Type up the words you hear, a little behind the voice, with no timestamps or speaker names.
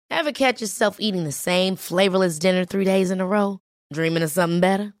Ever catch yourself eating the same flavorless dinner 3 days in a row? Dreaming of something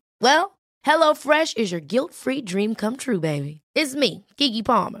better? Well, HelloFresh is your guilt-free dream come true, baby. It's me, Keke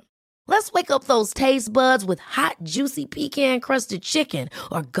Palmer. Let's wake up those taste buds with hot, juicy pecan-crusted chicken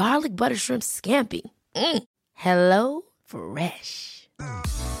or garlic butter shrimp scampi. Hello Fresh.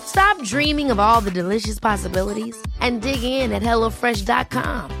 Stop dreaming of all the delicious possibilities and dig in at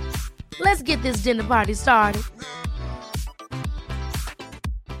HelloFresh.com. Let's get this dinner party started.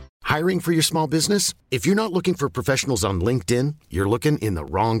 Hiring for your small business? If you're not looking for professionals on LinkedIn, you're looking in the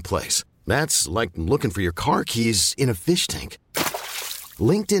wrong place. That's like looking for your car keys in a fish tank.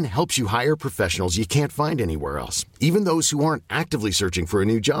 LinkedIn helps you hire professionals you can't find anywhere else, even those who aren't actively searching for a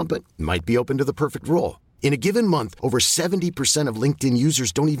new job but might be open to the perfect role. In a given month, over 70% of LinkedIn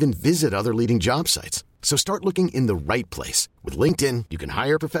users don't even visit other leading job sites. So start looking in the right place. With LinkedIn, you can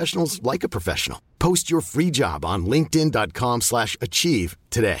hire professionals like a professional. Post your free job on linkedin.com/achieve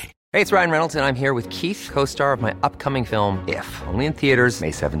today. Hey, it's Ryan Reynolds, and I'm here with Keith, co-star of my upcoming film, If, only in theaters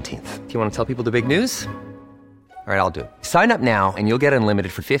May 17th. Do you want to tell people the big news? All right, I'll do it. Sign up now and you'll get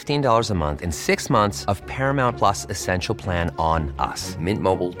unlimited for $15 a month and 6 months of Paramount Plus Essential Plan on us.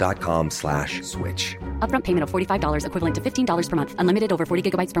 MintMobile.com/switch. Upfront payment of $45 equivalent to $15 per month. Unlimited over 40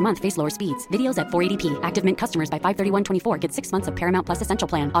 gigabytes per month. Face lower speeds. Videos at 480p. Active Mint customers by 531.24 get 6 months of Paramount Plus Essential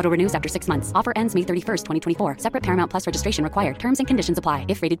Plan. Auto renews after 6 months. Offer ends May 31st, 2024. Separate Paramount Plus registration required. Terms and conditions apply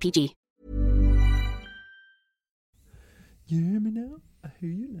if rated PG. You hear me now? I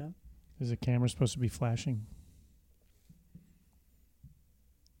hear you now. Is the camera supposed to be flashing?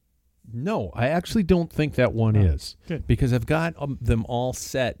 No, I actually don't think that one is. Good. Because I've got them all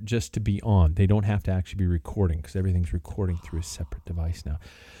set just to be on. They don't have to actually be recording because everything's recording through a separate device now.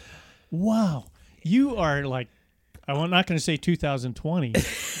 Wow. You are like, I'm not going to say 2020.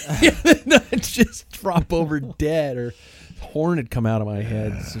 It's just drop over dead or horn had come out of my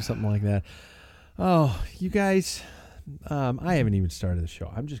head or something like that. Oh, you guys, I haven't even started the show.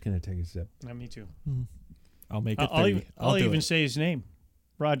 I'm just going to take a sip. Me too. I'll make it. I'll even say his name.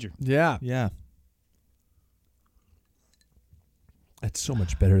 Roger. Yeah. Yeah. That's so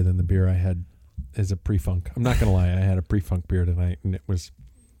much better than the beer I had as a pre-funk. I'm not going to lie. I had a pre-funk beer tonight, and it was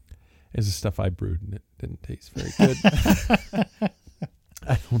the stuff I brewed, and it didn't taste very good.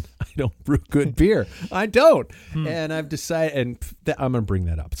 I don't brew good beer. I don't. And I've decided, and I'm going to bring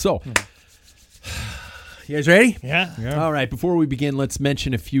that up. So, you guys ready? Yeah. All right. Before we begin, let's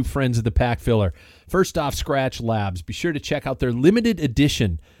mention a few friends of the Packfiller. First off, Scratch Labs. Be sure to check out their limited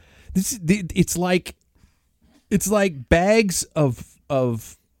edition. It's like bags of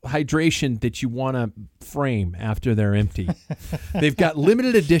hydration that you want to frame after they're empty. They've got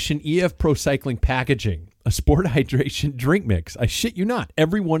limited edition EF Pro Cycling packaging, a sport hydration drink mix. I shit you not.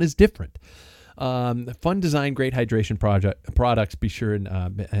 Everyone is different. Fun design, great hydration products. Be sure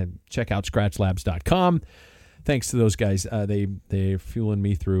and check out scratchlabs.com. Thanks to those guys. They're fueling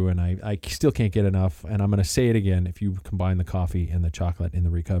me through, and I still can't get enough. And I'm going to say it again. If you combine the coffee and the chocolate in the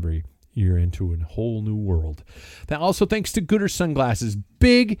recovery, you're into a whole new world. Now, also thanks to Gooder Sunglasses.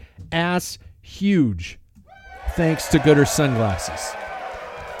 Big ass huge. Thanks to Gooder Sunglasses.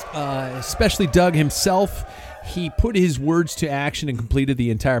 Especially Doug himself. He put his words to action and completed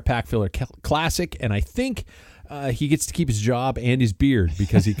the entire Packfiller Classic, and I think he gets to keep his job and his beard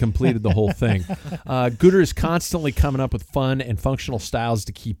because he completed the whole thing. Gooder is constantly coming up with fun and functional styles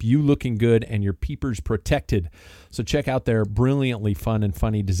to keep you looking good and your peepers protected. So check out their brilliantly fun and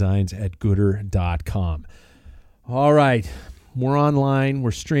funny designs at gooder.com. All right, we're online,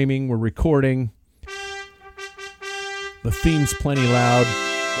 we're streaming, we're recording. The theme's plenty loud.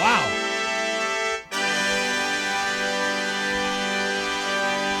 Wow.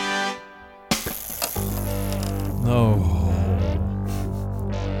 Oh.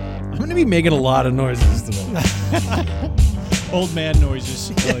 I'm going to be making a lot of noises today. Old man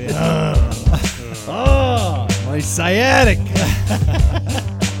noises. Oh, yeah. Oh, my sciatic.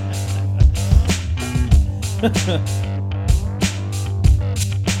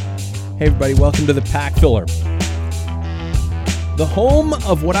 Hey, everybody. Welcome to the Packfiller. The home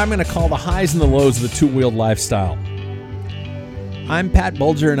of what I'm going to call the highs and the lows of the two-wheeled lifestyle. I'm Pat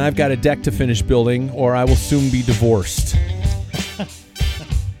Bulger, and I've got a deck to finish building, or I will soon be divorced. I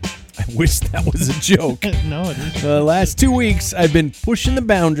wish that was a joke. No, it isn't. The last 2 weeks, I've been pushing the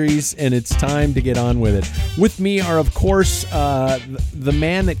boundaries, and it's time to get on with it. With me are, of course, the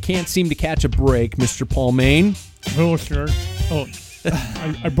man that can't seem to catch a break, Mr. Paul Main. Oh, sure. Oh,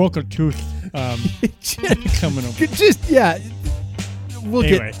 I broke a tooth coming up. We'll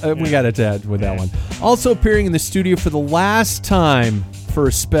anyway, we got to add with that one. Also appearing in the studio for the last time for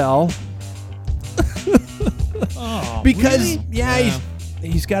a spell. Oh, because really?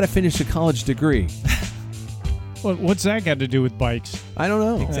 he's got to finish a college degree. What's that got to do with bikes? I don't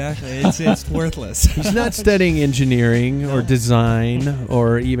know. Exactly. It's worthless. He's not studying engineering or design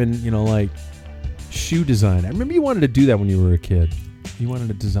or even, like shoe design. I remember you wanted to do that when you were a kid. You wanted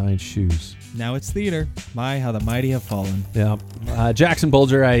to design shoes. Now it's theater. My, how the mighty have fallen. Yeah. Jackson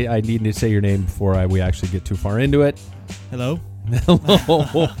Bulger, I need to say your name before we actually get too far into it. Hello.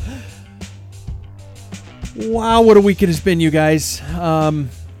 Hello. Wow, what a week it has been, you guys.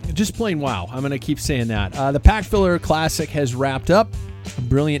 Just plain wow. I'm going to keep saying that. The Packfiller Classic has wrapped up. A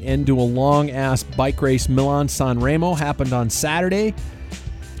brilliant end to a long-ass bike race. Milan-San Remo happened on Saturday.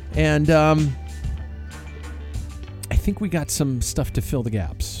 And I think we got some stuff to fill the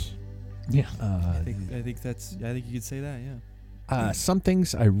gaps. Yeah. I think you could say that, yeah. Some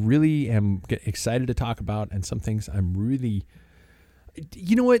things I really am excited to talk about, and some things I'm really...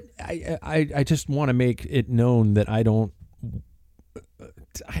 You know what? I just want to make it known that I don't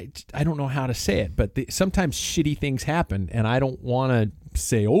know how to say it, but sometimes shitty things happen, and I don't want to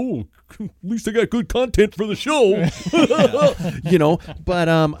say, "Oh, at least I got good content for the show," But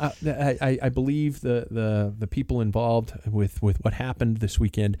I believe the people involved with what happened this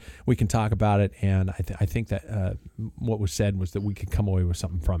weekend, we can talk about it, and I think that what was said was that we could come away with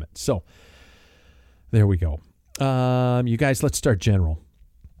something from it. So there we go. You guys, let's start general.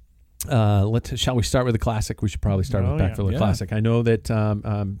 Shall we start with the classic? We should probably start with Packfiller Classic. I know that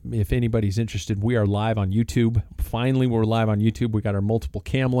if anybody's interested, we are live on YouTube. Finally, we're live on YouTube. We got our multiple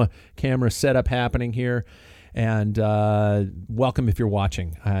camera setup happening here, and welcome if you're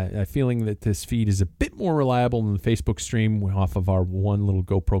watching. I'm feeling that this feed is a bit more reliable than the Facebook stream off of our one little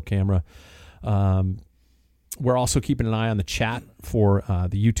GoPro camera. We're also keeping an eye on the chat for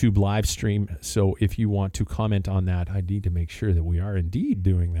the YouTube live stream. So if you want to comment on that, I need to make sure that we are indeed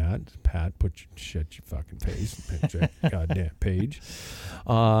doing that. Pat, shut your fucking face. Goddamn page.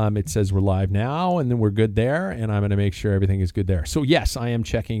 It says we're live now, and then we're good there. And I'm going to make sure everything is good there. So yes, I am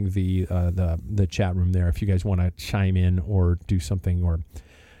checking the chat room there. If you guys want to chime in or do something, or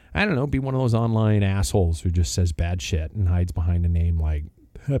I don't know, be one of those online assholes who just says bad shit and hides behind a name like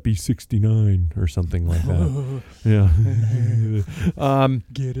Happy 69 or something like that. Yeah.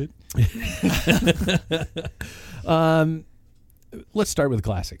 Get it. Let's start with the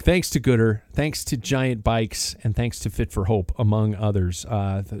classic. Thanks to Gooder, thanks to Giant Bikes, and thanks to Fit for Hope, among others.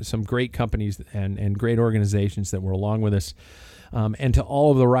 Some great companies and great organizations that were along with us. And to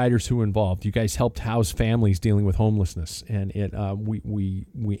all of the riders who were involved. You guys helped house families dealing with homelessness, and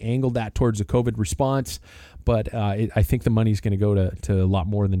we angled that towards a COVID response, but I think the money's going to go to a lot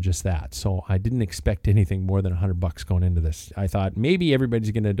more than just that. So I didn't expect anything more than $100 going into this. I thought maybe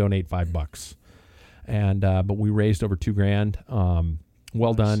everybody's going to donate $5, and but we raised over $2,000.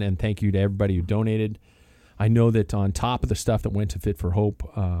 Well done, and thank you to everybody who donated. I know that on top of the stuff that went to Fit for Hope,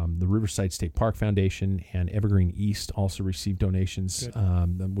 the Riverside State Park Foundation and Evergreen East also received donations,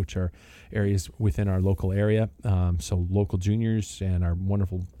 which are areas within our local area. So local juniors and our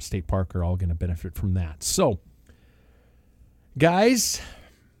wonderful state park are all going to benefit from that. So, guys,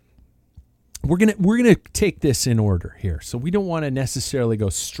 we're gonna take this in order here. So we don't want to necessarily go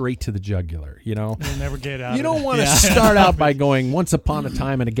straight to the jugular. We'll never get out. You don't want to start out by going, once upon a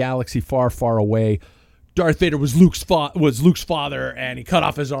time in a galaxy far, far away, Darth Vader was Luke's father, and he cut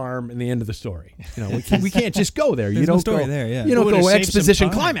off his arm in the end of the story. We can't just go there. You don't story go there. Yeah, you don't go exposition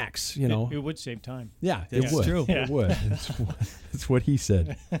climax. It would save time. Yeah, it would. True. It would. That's what he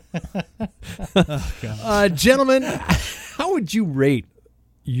said. Gentlemen, how would you rate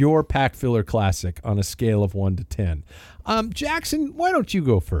your Packfiller Classic on a scale of 1 to 10? Jackson, why don't you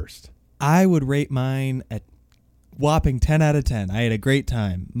go first? I would rate mine at whopping 10 out of 10. I had a great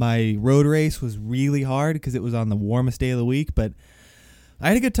time. My road race was really hard because it was on the warmest day of the week, but I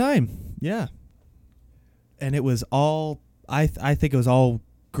had a good time. Yeah. And it was all, I think it was all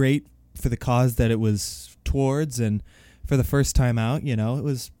great for the cause that it was towards, and for the first time out, it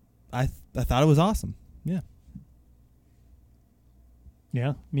was, I thought it was awesome. Yeah.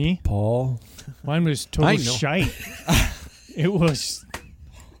 Yeah, me? Paul? Mine was total shite. It was,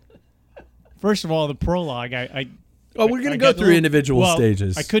 first of all, the prologue, we're going to go through individual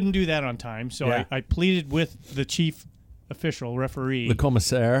stages. I couldn't do that on time, so I pleaded with the chief official referee. The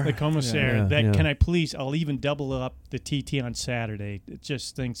commissaire. Can I please, I'll even double up the TT on Saturday. It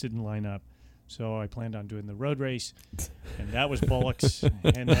just, things didn't line up. So I planned on doing the road race, and that was bollocks.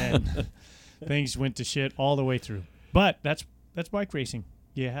 And then things went to shit all the way through. But that's bike racing.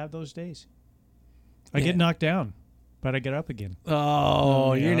 You have those days. I get knocked down, but I get up again.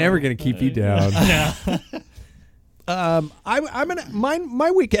 Oh, you're never going to keep you down. No. I'm gonna.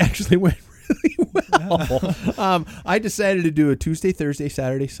 My week actually went really well. I decided to do a Tuesday, Thursday,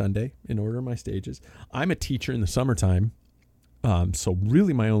 Saturday, Sunday in order of my stages. I'm a teacher in the summertime, so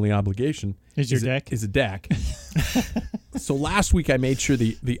really my only obligation is a deck. So last week I made sure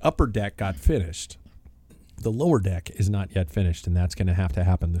the upper deck got finished. The lower deck is not yet finished, and that's going to have to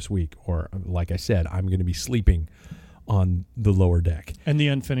happen this week. Or, like I said, I'm going to be sleeping on the lower deck. And the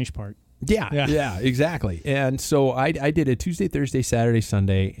unfinished part. Yeah, exactly. And so I did a Tuesday, Thursday, Saturday,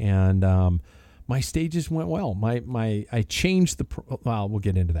 Sunday, and my stages went well. I changed well, we'll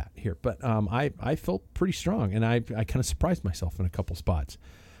get into that here, but I felt pretty strong, and I kind of surprised myself in a couple spots.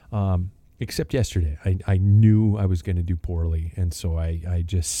 Except yesterday, I knew I was going to do poorly, and so I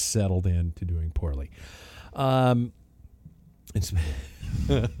just settled into doing poorly. I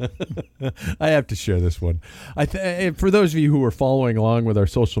have to share this one. For those of you who are following along with our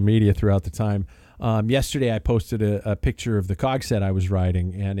social media throughout the time, yesterday I posted a picture of the cog set I was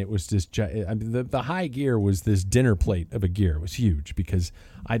riding, and it was this. The high gear was this dinner plate of a gear. It was huge because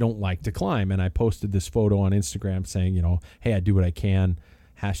I don't like to climb, and I posted this photo on Instagram saying, hey, I do what I can.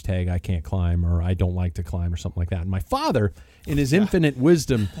 Hashtag I can't climb, or I don't like to climb, or something like that. And my father, in his infinite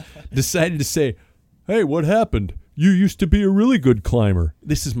wisdom, decided to say, hey, what happened? You used to be a really good climber.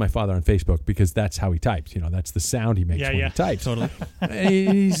 This is my father on Facebook because that's how he types. That's the sound he makes when he types. Totally. And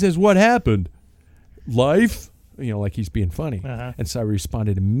he says, what happened? Life? Like he's being funny. Uh-huh. And so I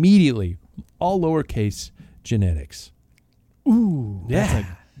responded immediately, all lowercase, genetics. Ooh. Yeah.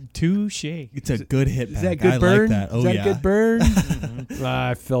 Touche. It's a good hit. Is that good burn? Like that. Oh, is that yeah. a good burn?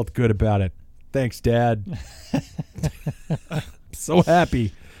 I felt good about it. Thanks, Dad. So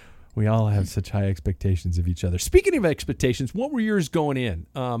happy. We all have such high expectations of each other. Speaking of expectations, what were yours going in?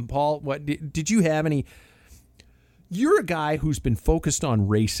 Paul, what did you have any? You're a guy who's been focused on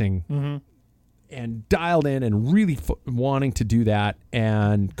racing and dialed in and really wanting to do that,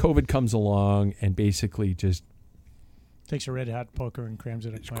 and COVID comes along and basically just takes a red hot poker and crams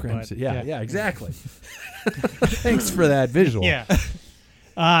it up my butt. Yeah, exactly. Thanks for that visual. Yeah.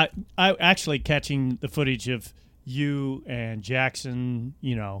 I actually catching the footage of you and Jackson,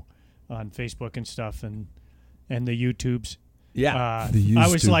 on Facebook and stuff, and the YouTubes. Yeah, I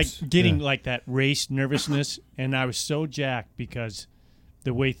was like getting like that race nervousness, and I was so jacked because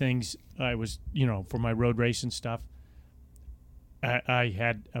the way things I was, for my road race and stuff.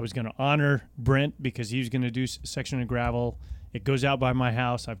 I was going to honor Brent because he was going to do section of gravel. It goes out by my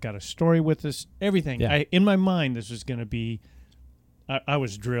house. I've got a story with this, everything. Yeah. In my mind, this was going to be. I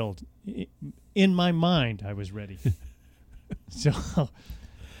was drilled. In my mind, I was ready. So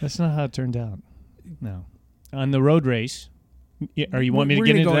that's not how it turned out. No. On the road race, or you want me to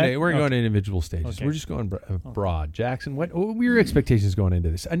get into that? We're going to individual stages. Okay. We're just going broad. Jackson, what were your expectations going into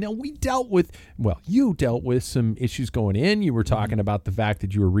this? I know you dealt with some issues going in. You were talking about the fact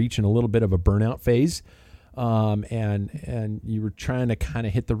that you were reaching a little bit of a burnout phase, and you were trying to kind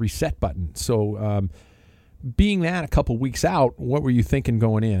of hit the reset button. So being that a couple weeks out, what were you thinking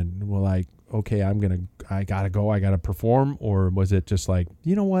going in? Well, like, okay, I gotta go, I gotta perform, or was it just like,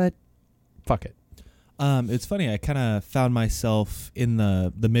 you know what, fuck it? It's funny. I kind of found myself in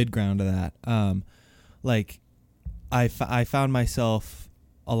the mid ground of that. I found myself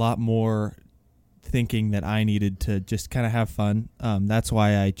a lot more thinking that I needed to just kind of have fun. That's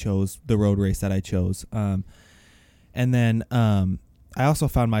why I chose the road race that I chose. And then I also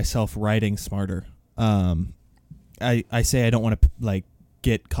found myself riding smarter. I say I don't want to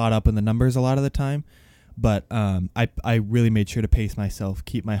get caught up in the numbers a lot of the time, but I really made sure to pace myself,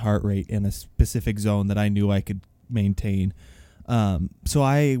 keep my heart rate in a specific zone that I knew I could maintain. So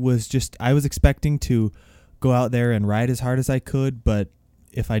I was expecting to go out there and ride as hard as I could, but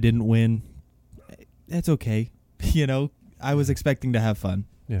if I didn't win, it's okay. I was expecting to have fun.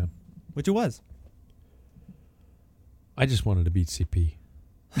 Yeah. Which it was. I just wanted to beat CP.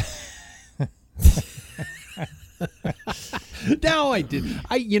 No, I did.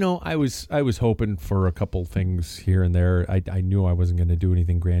 I was hoping for a couple things here and there. I knew I wasn't going to do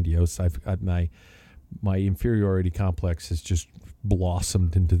anything grandiose. My inferiority complex has just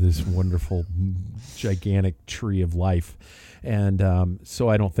blossomed into this wonderful, gigantic tree of life, and so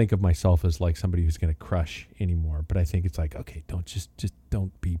I don't think of myself as like somebody who's going to crush anymore. But I think it's like, okay, just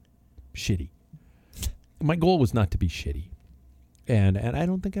don't be shitty. My goal was not to be shitty. And I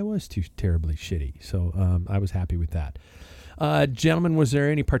don't think I was too terribly shitty. So I was happy with that. Gentlemen, was there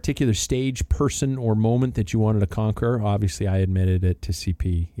any particular stage, person, or moment that you wanted to conquer? Obviously, I admitted it to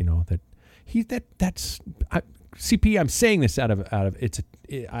CP, that's CP, I'm saying this out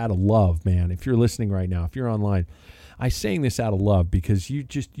of love, man. If you're listening right now, if you're online, I'm saying this out of love because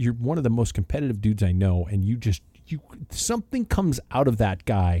you're one of the most competitive dudes I know, and something comes out of that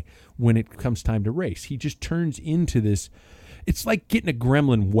guy when it comes time to race. He just turns into this. It's like getting a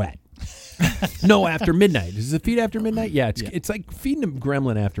gremlin wet. No, after midnight. Is it feed after midnight? Yeah, it's like feeding a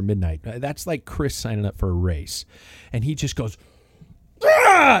gremlin after midnight. That's like Chris signing up for a race, and he just goes,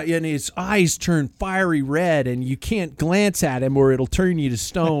 "Ah!" And his eyes turn fiery red, and you can't glance at him or it'll turn you to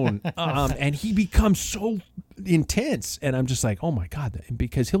stone. And he becomes so intense, and I'm just like, oh my God,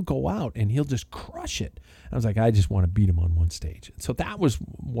 because he'll go out and he'll just crush it. I was like, I just want to beat him on one stage. So that was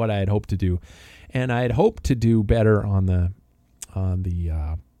what I had hoped to do, and I had hoped to do better on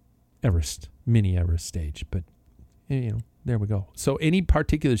the Everest, mini Everest stage, but there we go. So any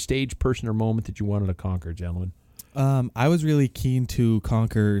particular stage, person, or moment that you wanted to conquer, gentlemen? I was really keen to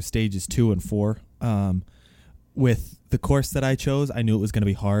conquer stages 2 and 4. With the course that I chose, I knew it was going to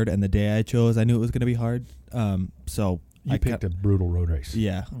be hard, and the day I chose, I knew it was going to be hard. So I picked a brutal road race.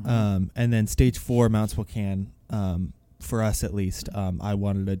 Yeah. Mm-hmm. And then stage 4, Mount Spokane, for us at least, I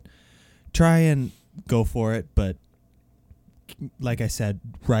wanted to try and go for it, but like I said,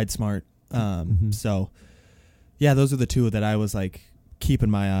 ride smart. So yeah, those are the two that I was like keeping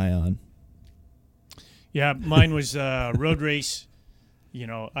my eye on. Yeah, mine was road race.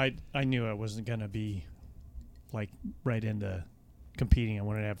 I knew I wasn't going to be like right into competing. I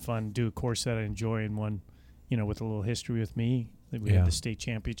wanted to have fun, do a course that I enjoy, and one, with a little history with me. We had the state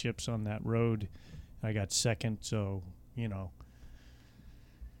championships on that road. I got second, so,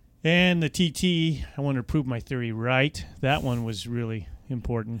 And the TT, I wanted to prove my theory right. That one was really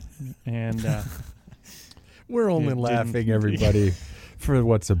important. And we're only laughing, everybody, for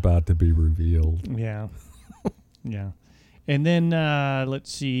what's about to be revealed. Yeah. Yeah. And then,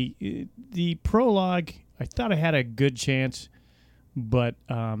 let's see, the prologue, I thought I had a good chance, but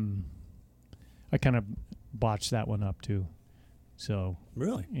I kind of botched that one up too. So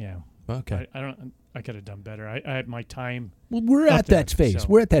really, yeah. Okay. I could have done better. I had my time. Well, we're at that phase. So.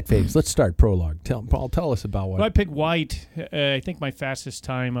 We're at that phase. Let's start prologue. Paul, tell us about what. Well, I picked white. I think my fastest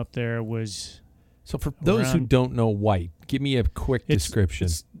time up there was. So for those who don't know white, give me a quick description.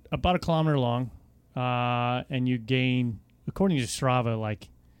 It's about 1 kilometer long, and you gain, according to Strava, like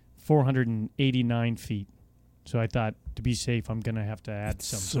 489 feet. So I thought, to be safe, I'm going to have to add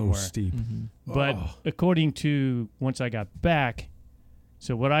some somewhere. So steep. Mm-hmm. But according to, once I got back,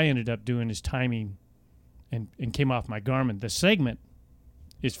 so what I ended up doing is timing and came off my Garmin. The segment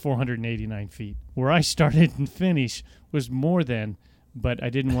is 489 feet. Where I started and finished was more than, but I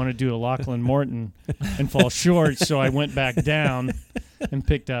didn't want to do a Lachlan Morton and fall short, so I went back down and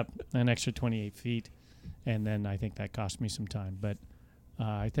picked up an extra 28 feet. And then I think that cost me some time. But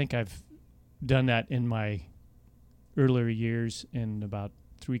I think I've done that in my earlier years and about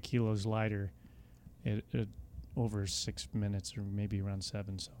 3 kilos lighter at over 6 minutes or maybe around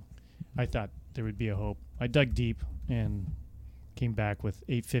 7. So I thought there would be a hope. I dug deep and came back with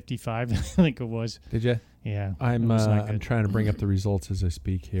 8:55, I think it was. Did you? Yeah. I'm trying to bring up the results as I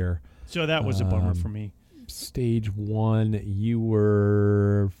speak here. So that was a bummer for me. Stage 1, you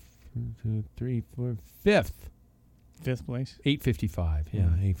were 2, 3, 4, fifth. Fifth place? 8:55. Yeah,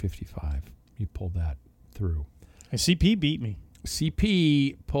 8:55. You pulled that through. And CP beat me.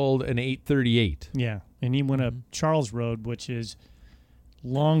 CP pulled an 8:38. Yeah, and he went up Charles Road, which is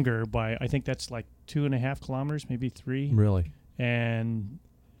longer by, I think that's like 2.5 kilometers, maybe 3. Really? And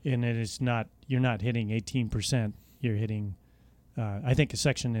it is not, you're not hitting 18%. You're hitting, I think a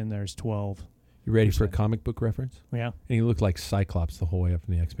section in there is 12. You ready for a comic book reference? Yeah. And he looked like Cyclops the whole way up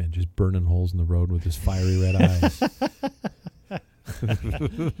in the X-Men, just burning holes in the road with his fiery red eyes.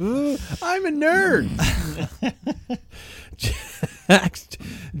 I'm a nerd.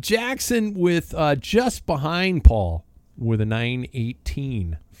 Jackson with just behind Paul with a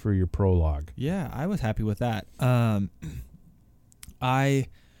 9:18 for your prologue. Yeah, I was happy with that. I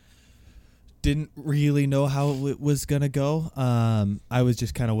didn't really know how it was going to go. I was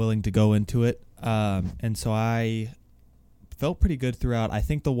just kind of willing to go into it. And so I felt pretty good throughout. I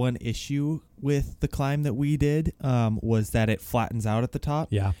think the one issue with the climb that we did was that it flattens out at the top.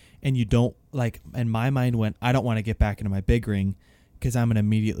 Yeah. And you don't, and my mind went, I don't want to get back into my big ring because I'm going to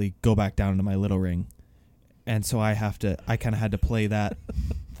immediately go back down into my little ring. And so I kind of had to play that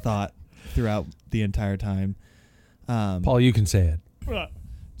thought throughout the entire time. Paul, you can say it.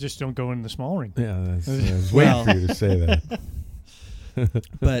 Just don't go in the small ring. Yeah, that's waiting for you to say that.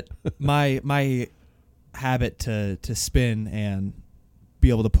 But my habit to spin and be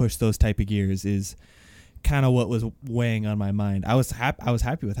able to push those type of gears is kind of what was weighing on my mind. I was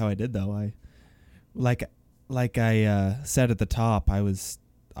happy with how I did though. I said at the top, I was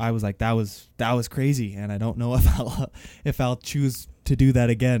like that was crazy, and I don't know if I'll choose to do that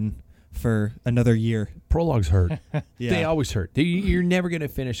again for another year. Prologues hurt. Yeah. They always hurt. You're never going to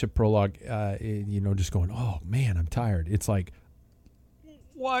finish a prologue, just going, oh, man, I'm tired. It's like,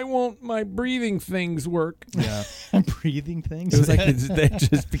 why won't my breathing things work? Yeah. Breathing things? It was like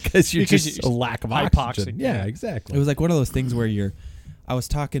just because you're just a lack of hypoxic. oxygen. Yeah, exactly. It was like one of those things where I was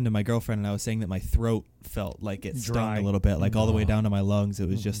talking to my girlfriend and I was saying that my throat felt like it stung Dry. a little bit, like all the way down to my lungs. It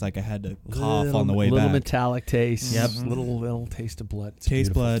was just like I had to cough on the way little back. Metallic taste. Yep. Little taste of blood. It's a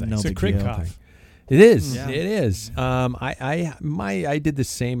Taste beautiful blood, thing. no It's a big crick deal. cough. It is. Yeah. It is. I did the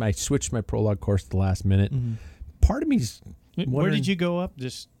same. I switched my prologue course at the last minute. Mhm. Part of me's Where wondering- did you go up?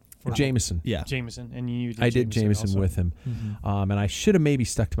 Just for Jameson. Yeah. Jameson, and you did I did Jameson also. with him, Mhm. and I should have maybe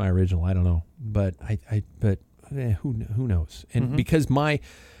stuck to my original. I don't know, but who knows? And because my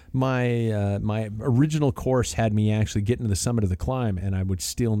original course had me actually getting to the summit of the climb, and I would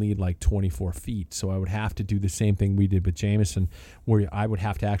still need like 24 feet, so I would have to do the same thing we did with Jameson, where I would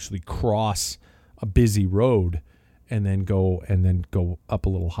have to actually cross a busy road and then go up a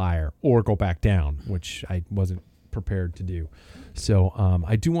little higher or go back down, which I wasn't prepared to do. So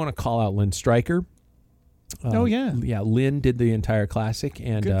I do want to call out Lynn Stryker. Oh, yeah. Yeah, Lynn did the entire classic,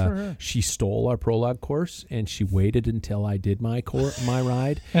 and Good for her. she stole our prologue course, and she waited until I did my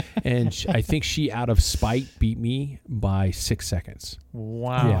ride, and I think she, out of spite, beat me by 6 seconds.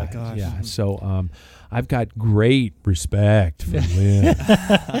 Wow. yeah, my gosh. yeah. So I've got great respect for Lynn.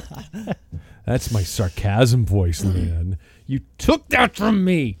 That's my sarcasm voice, Lynn. You took that from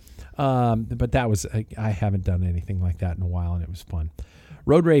me. But that was I haven't done anything like that in a while, and it was fun.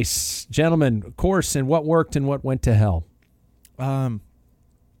 Road race, gentlemen, course, and what worked and what went to hell. Well,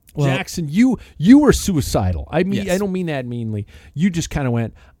 Jackson, you were suicidal. I mean, Yes. I don't mean that meanly. You just kind of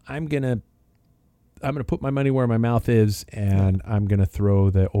went, I'm gonna put my money where my mouth is, and I'm gonna throw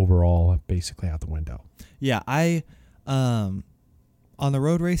the overall basically out the window. yeah, I on the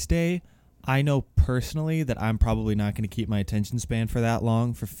road race day, I know personally that I'm probably not going to keep my attention span for that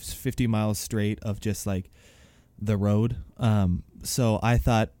long, for 50 miles straight of just like the road. So I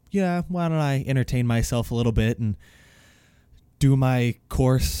thought, yeah, why don't I entertain myself a little bit and do my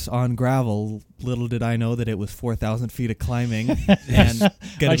course on gravel. Little did I know that it was 4,000 feet of climbing. And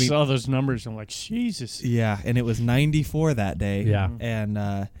I saw those numbers. I'm like, Jesus. Yeah, and it was 94 that day. Yeah.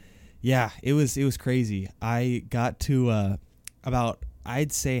 And it was crazy. I got to about,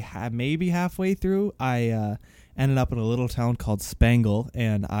 I'd say maybe halfway through, I ended up in a little town called Spangle,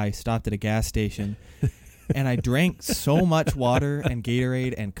 and I stopped at a gas station. And I drank so much water and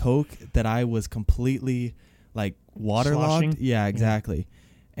Gatorade and Coke that I was completely like waterlogged. Sloshing? Yeah, exactly.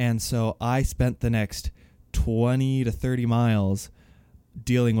 And so I spent the next 20 to 30 miles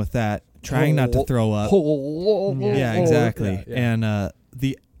dealing with that, trying not to throw up. Yeah, exactly. Yeah. And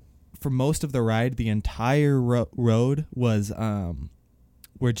for most of the ride, the entire road was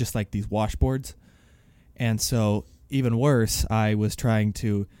were just like these washboards. And so even worse, I was trying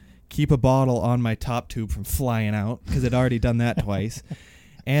to keep a bottle on my top tube from flying out because I'd already done that twice,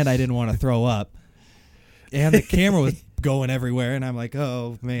 and I didn't want to throw up. And the camera was going everywhere, and I'm like,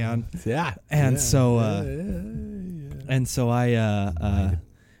 oh man. Yeah. And so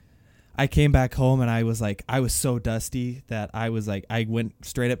I came back home, and I was so dusty that I went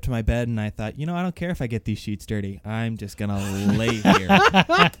straight up to my bed, and I thought, I don't care if I get these sheets dirty. I'm just gonna lay here.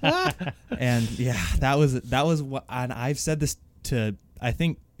 And yeah, that was what. And I've said this to, I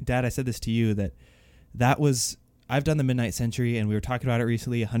think, Dad, I said this to you, that was, I've done the Midnight Century, and we were talking about it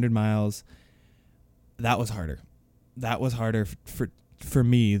recently, 100 miles. That was harder. That was harder for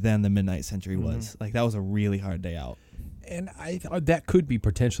me than the Midnight Century was. Like, that was a really hard day out. And I thought that could be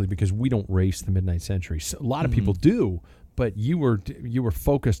potentially because we don't race the Midnight Century. So a lot of people do, but you were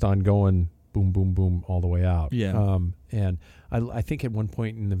focused on going boom, boom, boom all the way out. Yeah. And I think at one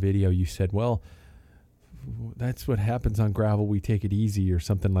point in the video you said, well, that's what happens on gravel. We take it easy or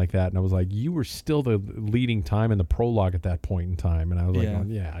something like that. And I was like, you were still the leading time in the prologue at that point in time. And I was like,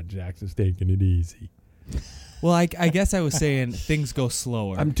 yeah, Jackson's taking it easy. Well, I guess I was saying things go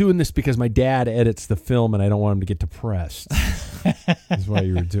slower. I'm doing this because my dad edits the film and I don't want him to get depressed. That's why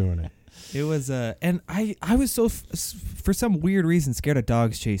you were doing it. It was, and I was so, for some weird reason, scared of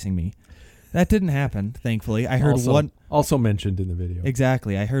dogs chasing me. That didn't happen, thankfully. I heard also mentioned in the video.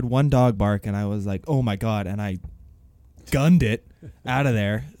 Exactly. I heard one dog bark, and I was like, oh my God, and I gunned it out of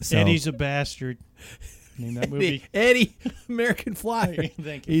there. So. Eddie's a bastard. Name that movie. Eddie, American Flyer.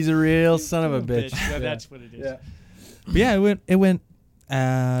 Thank you. He's a real son of a bitch. Yeah, that's what it is. Yeah. But yeah, it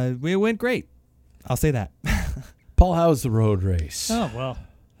went great. I'll say that. Paul, how's the road race? Oh, well,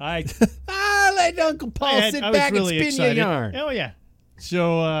 let Uncle Paul sit I was back really and spin excited. your yarn. Oh, yeah.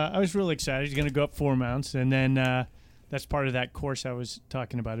 So I was really excited. He's going to go up 4 mounts, and then that's part of that course I was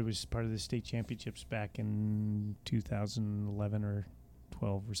talking about. It was part of the state championships back in 2011 or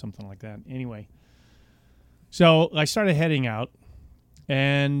 12 or something like that. Anyway, so I started heading out,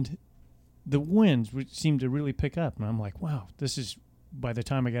 and the winds seemed to really pick up. And I'm like, wow, this is, by the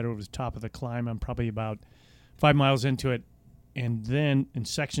time I got over the top of the climb, I'm probably about 5 miles into it. And then in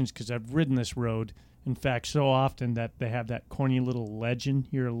sections, because I've ridden this road, in fact, so often that they have that corny little legend.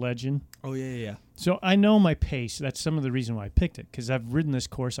 You're a legend. Oh, yeah. So I know my pace. That's some of the reason why I picked it, because I've ridden this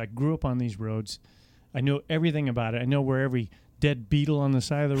course. I grew up on these roads. I know everything about it. I know where every dead beetle on the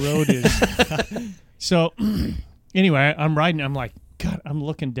side of the road is. So anyway, I'm riding. I'm like, God, I'm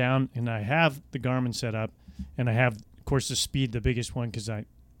looking down, and I have the Garmin set up, and I have, of course, the speed, the biggest one, because I'm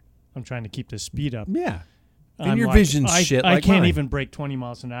trying to keep the speed up. Yeah. And I'm your like, vision's shit I like can't mine. even break 20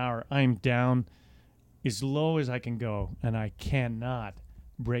 miles an hour. I'm down as low as I can go, and I cannot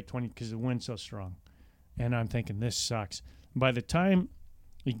break 20 because the wind's so strong. And I'm thinking, this sucks. By the time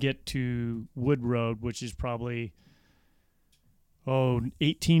you get to Wood Road, which is probably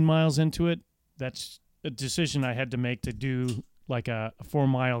 18 miles into it, that's a decision I had to make to do like a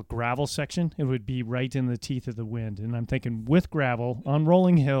 4-mile gravel section. It would be right in the teeth of the wind. And I'm thinking, with gravel on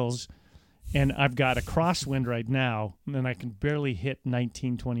rolling hills, and I've got a crosswind right now, and I can barely hit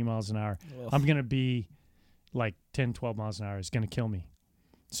 19, 20 miles an hour. Ugh. I'm going to be like 10, 12 miles an hour. It's going to kill me.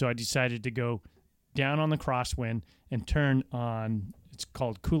 So I decided to go down on the crosswind and turn on, it's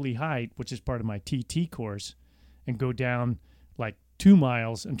called Cooley Height, which is part of my TT course, and go down like 2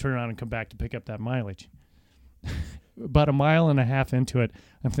 miles and turn around and come back to pick up that mileage. About a mile and a half into it,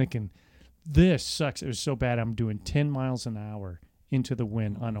 I'm thinking, this sucks. It was so bad. I'm doing 10 miles an hour into the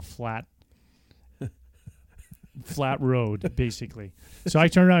wind on a flat road, basically. So I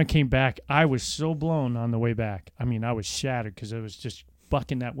turned around and came back. I was so blown on the way back. I mean, I was shattered because I was just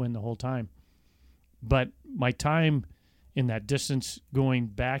bucking that wind the whole time. But my time in that distance going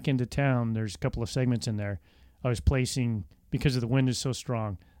back into town, there's a couple of segments in there, I was placing, because of the wind is so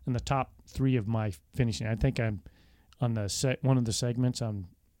strong, in the top 3 of my finishing. I think I'm on the one of the segments,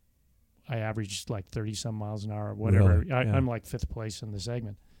 I averaged like 30-some miles an hour or whatever. Really? I'm like 5th place in the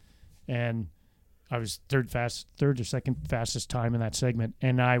segment. And I was third or second fastest time in that segment,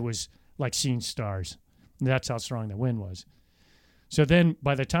 and I was like seeing stars. That's how strong the wind was. So then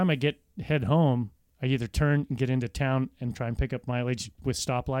by the time I head home, I either turn and get into town and try and pick up mileage with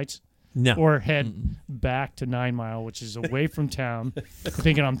stoplights, or head back to 9 Mile, which is away from town,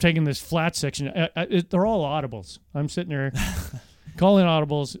 thinking I'm taking this flat section. They're all audibles. I'm sitting there calling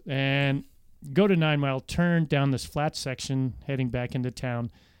audibles and go to 9 Mile, turn down this flat section, heading back into town,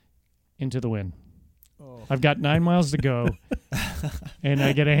 into the wind. Oh. I've got 9 miles to go, and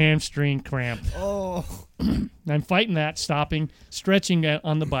I get a hamstring cramp. Oh. I'm fighting that, stopping, stretching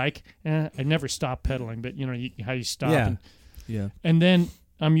on the bike. I never stop pedaling, but you know how you stop. Yeah. And then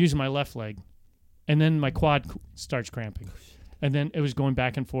I'm using my left leg, and then my quad starts cramping. And then it was going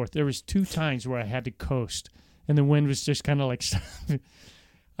back and forth. There was 2 times where I had to coast, and the wind was just kind of like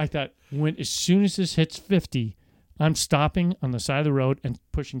I thought, as soon as this hits 50, I'm stopping on the side of the road and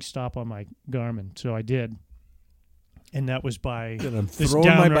pushing stop on my Garmin. So I did. And that was by and I'm throwing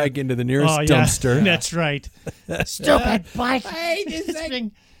my bike into the nearest dumpster. That's right. Stupid bike. I hate this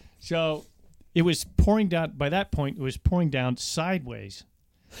thing. So it was pouring down. By that point, it was pouring down sideways,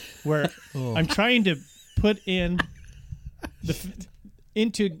 where I'm trying to put in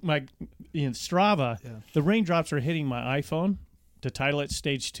into my Strava. Yeah. The raindrops are hitting my iPhone to title it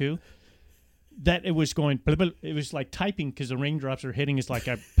Stage 2. That it was going, it was like typing because the raindrops are hitting. It's like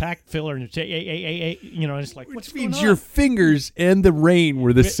a Packfiller, and it's you know, and it's like, which what's means going on? Your fingers and the rain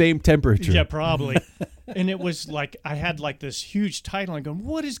were the same temperature. Yeah, probably. And it was like I had like this huge title. I'm going,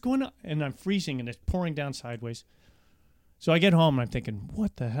 what is going on? And I'm freezing, and it's pouring down sideways. So I get home, and I'm thinking,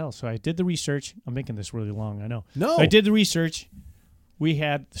 what the hell? So I did the research. I'm making this really long, I know. No. I did the research. We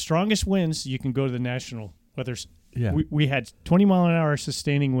had the strongest winds. You can go to the national weather. Yeah. We had 20-mile-an-hour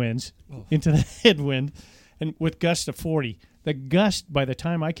sustaining winds into the headwind, and with gusts of 40. The gust, by the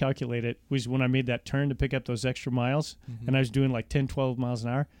time I calculated, was when I made that turn to pick up those extra miles, and I was doing like 10, 12 miles an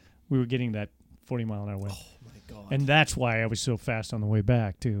hour. We were getting that 40-mile-an-hour wind. Oh, my God. And that's why I was so fast on the way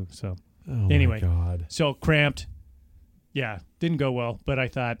back, too. So anyway, my God. So cramped. Yeah, didn't go well, but I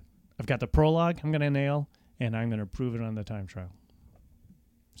thought, I've got the prologue I'm going to nail, and I'm going to prove it on the time trial.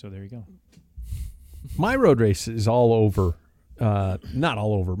 So there you go. My road race is all over. Not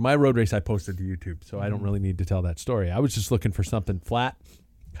all over. My road race I posted to YouTube, so I don't really need to tell that story. I was just looking for something flat,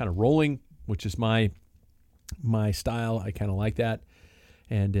 kind of rolling, which is my style. I kind of like that.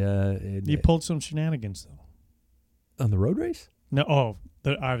 And you pulled some shenanigans, though. On the road race? No.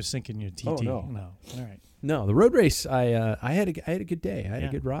 I was thinking your TT. Oh, no. All right. No, the road race, I had a good day. I had a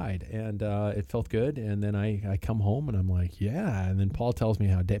good ride, and it felt good. And then I come home, and I'm like, yeah. And then Paul tells me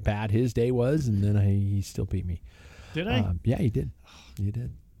how bad his day was, and then he still beat me. Did I? Yeah, he did. You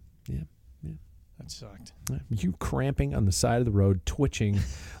did. Yeah. That sucked. You cramping on the side of the road, twitching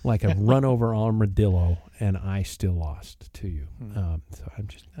like a run-over armadillo, and I still lost to you. So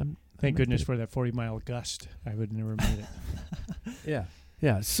Thank goodness for that 40-mile gust. I would never made it.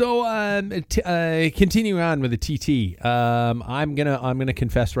 Yeah. So continuing on with the TT, I'm gonna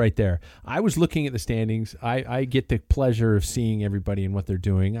confess right there. I was looking at the standings. I get the pleasure of seeing everybody and what they're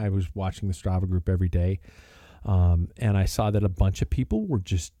doing. I was watching the Strava group every day. And I saw that a bunch of people were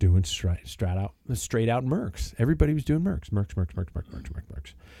just doing straight out Mercs. Everybody was doing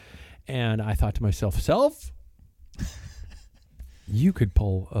Mercs. And I thought to myself, you could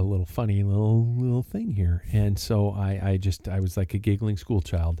pull a little funny little thing here. And so I was like a giggling school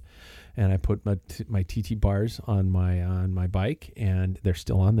child, and I put my TT bars on my bike, and they're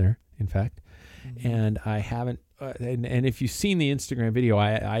still on there, in fact. And I haven't. And if you've seen the Instagram video,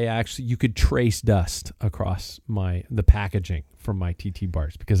 I actually, you could trace dust across the packaging from my TT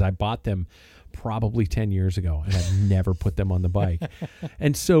bars, because I bought them probably 10 years ago, and I've never put them on the bike.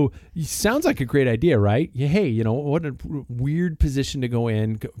 And so it sounds like a great idea, right? Hey, what a weird position to go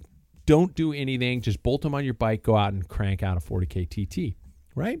in. Don't do anything. Just bolt them on your bike, go out and crank out a 40K TT,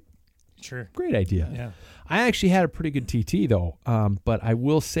 right? Sure. Great idea. Yeah. I actually had a pretty good TT though. But I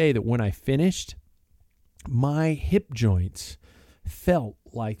will say that when I finished, my hip joints felt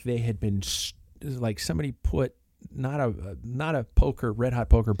like they had been like somebody put not a poker, red hot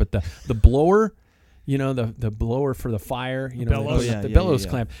poker, but the blower, the blower for the fire, the bellows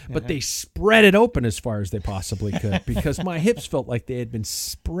clamp, but they spread it open as far as they possibly could, because my hips felt like they had been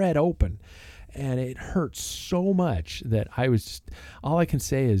spread open, and it hurt so much that I was just, all I can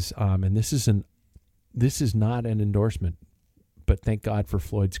say is, and this is not an endorsement, but thank God for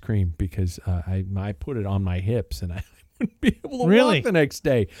Floyd's cream, because I put it on my hips and I wouldn't be able to walk the next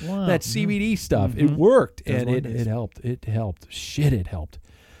day. Wow. That CBD stuff, it worked, and it helped. It helped. Shit, it helped.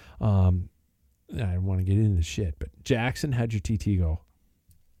 I don't want to get into the shit, but Jackson, how'd your TT go?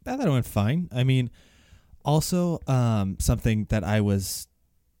 I thought it went fine. I mean, also something that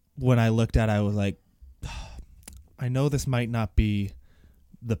when I looked at, I was like, I know this might not be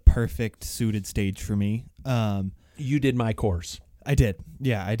the perfect suited stage for me. You did my course. I did.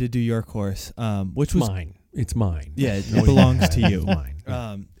 Yeah, I did do your course, which was mine. It's mine. Yeah, it belongs to you. It's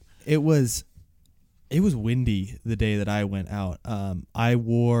mine. It was windy the day that I went out. I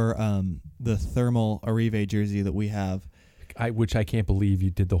wore the thermal Arrive jersey that we have, which I can't believe you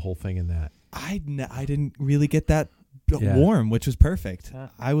did the whole thing in that. I didn't really get that warm, which was perfect.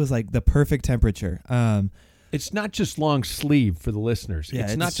 I was like the perfect temperature. It's not just long sleeve for the listeners. Yeah,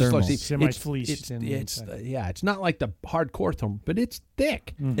 it's not just long sleeve. Semi-fleeced. It's not like the hardcore thermal, but it's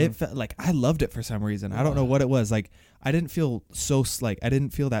thick. Mm-hmm. It felt like I loved it for some reason. I don't know what it was. Like I didn't feel I didn't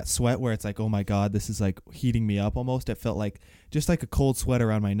feel that sweat where it's like, oh my God, this is like heating me up almost. It felt like just like a cold sweat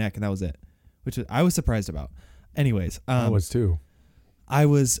around my neck, and that was it, which I was surprised about. Anyways, I was too. How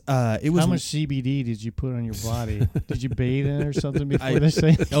much CBD did you put on your body? Did you bathe in it or something before this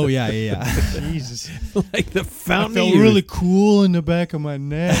thing? Oh yeah. Jesus, like the fountain. I felt really cool in the back of my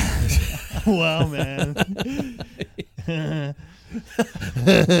neck. Wow, man.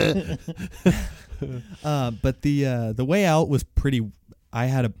 But the way out was pretty. I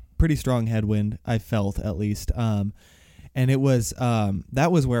had a pretty strong headwind. I felt at least. And it was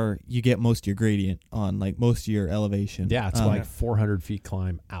that was where you get most of your gradient on, like most of your elevation. Yeah, it's like 400 feet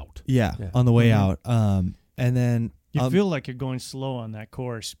climb out. Yeah, on the way out. And then you feel like you're going slow on that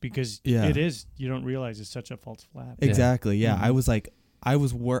course because it is. You don't realize it's such a false flat. Exactly. Yeah, I was like, I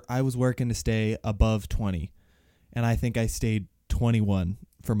was working to stay above 20, and I think I stayed 21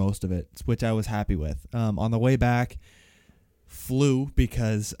 for most of it, which I was happy with. On the way back, flew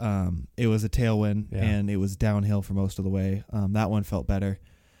because it was a tailwind and it was downhill for most of the way. That one felt better.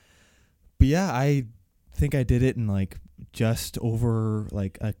 But yeah, I think I did it in like just over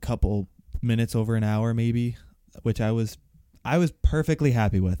like a couple minutes over an hour maybe, which I was perfectly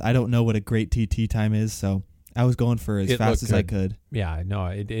happy with. I don't know what a great TT time is, so I was going for as fast as I could. Yeah, no,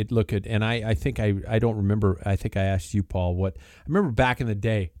 it looked good. And I think I don't remember. I think I asked you, Paul, what. I remember back in the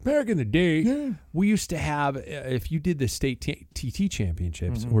day, we used to have, if you did the state TT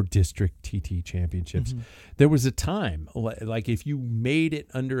championships or district TT championships, there was a time, like if you made it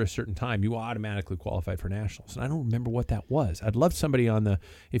under a certain time, you automatically qualified for nationals. And I don't remember what that was. I'd love somebody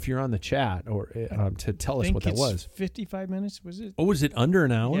if you're on the chat or to tell us what that was. 55 minutes, was it? Oh, was it under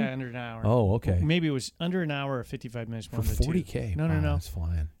an hour? Yeah, under an hour. Oh, okay. Maybe it was under an hour or 55 minutes. For 40K. No. That's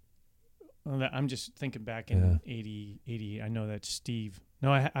flying. Well, I'm just thinking back in 80. I know that Steve.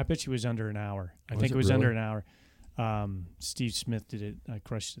 No, I bet you it was under an hour. I think it was under an hour. Steve Smith did it. I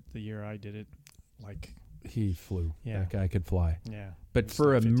crushed it the year I did it. Like he flew. Yeah. That guy could fly. Yeah. But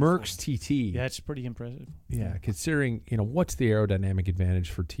for a 54. Merckx TT, yeah, it's pretty impressive. Yeah, considering what's the aerodynamic advantage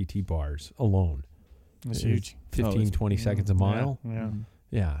for TT bars alone? It's huge. 15, 20 seconds a mile.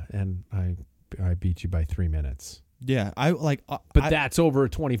 Yeah. And I beat you by 3 minutes. Yeah, but that's over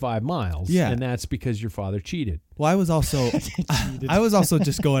 25 miles. Yeah, and that's because your father cheated. Well, I was also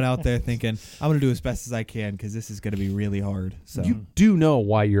just going out there thinking I'm going to do as best as I can because this is going to be really hard. So you do know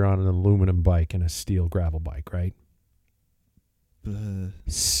why you're on an aluminum bike and a steel gravel bike, right?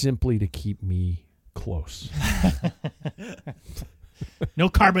 Simply to keep me close. No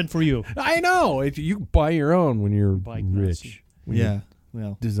carbon for you. I know. If you buy your own when you're rich.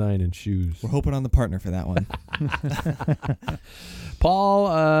 Well, designing shoes. We're hoping on the partner for that one. Paul,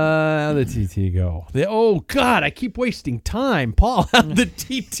 how'd the TT go? Oh, God, I keep wasting time. Paul, how'd the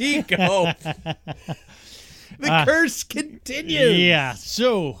TT go? The curse continues. Yeah,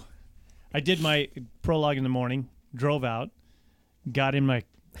 so I did my prologue in the morning, drove out, got in my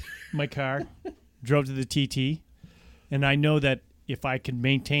car, drove to the TT, and I know that if I could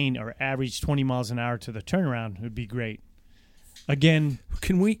maintain or average 20 miles an hour to the turnaround, it would be great. Again,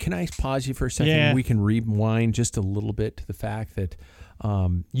 can I pause you for a second? Yeah. We can rewind just a little bit to the fact that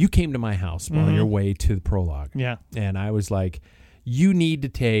you came to my house on your way to the prologue. Yeah. And I was like, you need to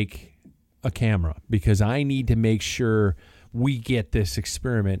take a camera because I need to make sure we get this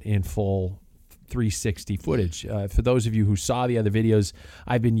experiment in full 360 footage. For those of you who saw the other videos,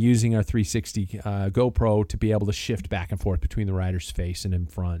 I've been using our 360 GoPro to be able to shift back and forth between the rider's face and in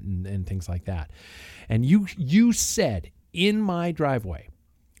front and things like that. And you said in my driveway,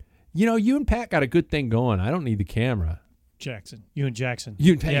 you and Pat got a good thing going. I don't need the camera. You and Jackson. You and Jackson.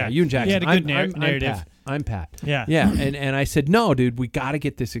 You had a good narrative. I'm Pat. Yeah. Yeah. And I said, no, dude, we got to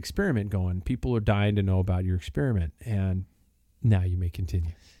get this experiment going. People are dying to know about your experiment. And now you may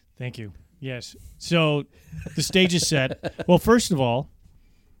continue. Thank you. Yes. So the stage is set. Well, first of all,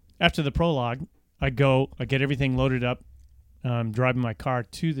 after the prologue, I get everything loaded up, driving my car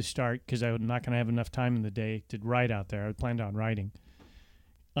to the start because I'm not going to have enough time in the day to ride out there. I planned on riding.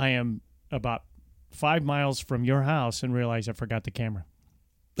 I am about 5 miles from your house and realize I forgot the camera.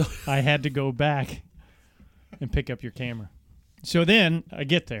 I had to go back and pick up your camera. So then I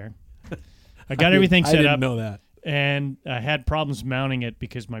get there. I got everything set up. I didn't know that. And I had problems mounting it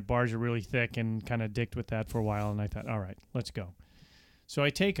because my bars are really thick and kind of dicked with that for a while. And I thought, all right, let's go. So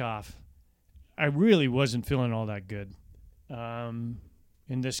I take off. I really wasn't feeling all that good. And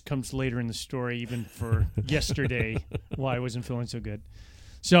this comes later in the story, even for yesterday, why I wasn't feeling so good.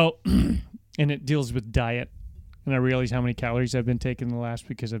 So, and it deals with diet. And I realize how many calories I've been taking the last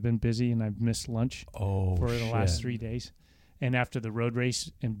because I've been busy and I've missed lunch for the last 3 days. And after the road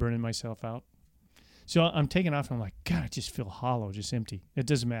race and burning myself out. So I'm taking off and I'm like, God, I just feel hollow, just empty. It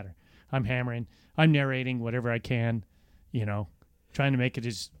doesn't matter. I'm hammering. I'm narrating whatever I can, trying to make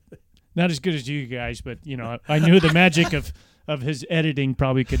it not as good as you guys, but, I knew the magic of his editing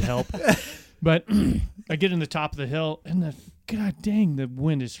probably could help. But I get in the top of the hill and God dang, the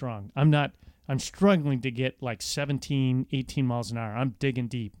wind is strong. I'm struggling to get like 17, 18 miles an hour. I'm digging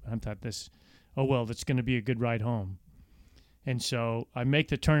deep. I thought that's going to be a good ride home. And so I make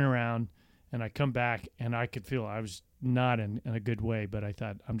the turnaround. And I come back, and I could feel I was not in a good way, but I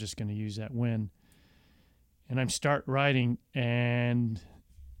thought I'm just going to use that win. And I start riding, and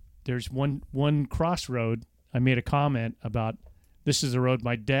there's one crossroad. I made a comment about, this is the road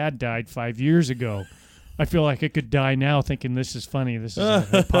my dad died 5 years ago. I feel like I could die now thinking this is funny. This is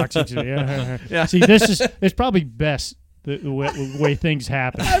hypocrisy. Yeah. See, it's probably best the way things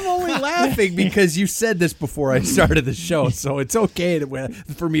happen. I'm only laughing because you said this before I started the show, so it's okay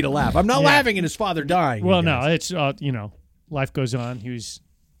for me to laugh. I'm not laughing at his father dying. Well, no, it's life goes on.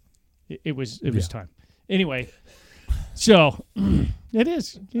 It was time. Anyway, so it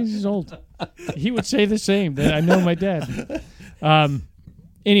is. He's old. He would say the same. That I know my dad.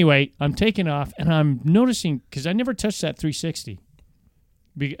 Anyway, I'm taking off and I'm noticing because I never touched that 360.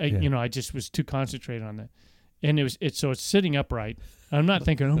 I just was too concentrated on that. And it's sitting upright. I'm not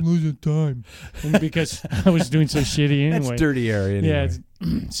thinking I'm losing time because I was doing so shitty anyway. That's dirty area anyway.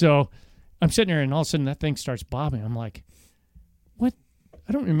 Yeah. So I'm sitting there, and all of a sudden that thing starts bobbing. I'm like, "What?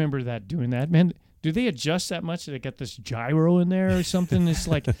 I don't remember that doing that, man. Do they adjust that much? They got this gyro in there or something?" It's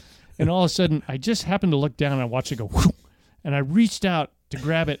like, and all of a sudden I just happened to look down and I watched it go, whoosh, and I reached out to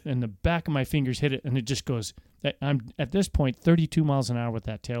grab it, and the back of my fingers hit it, and it just goes. I'm at this point 32 miles an hour with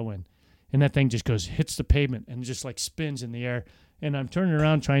that tailwind. And that thing just hits the pavement and just like spins in the air. and I'm turning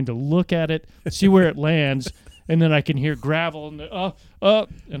around trying to look at it, see where it lands, and then I can hear gravel, and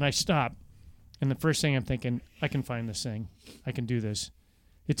and I stop. And the first thing I'm thinking, I can find this thing. I can do this.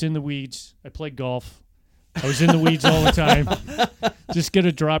 It's in the weeds. I play golf. I was in the weeds all the time. Just get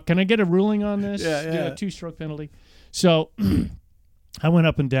a drop. Can I get a ruling on this? Yeah. A 2-stroke penalty. So I went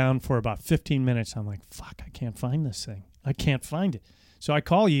up and down for about 15 minutes. I'm like, fuck, I can't find this thing. I can't find it. So I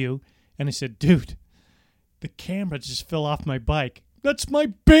call you, and I said, dude, the camera just fell off my bike. That's my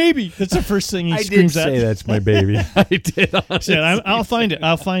baby. That's the first thing he screams at. I did say that's my baby. I did. I said, I'll find it.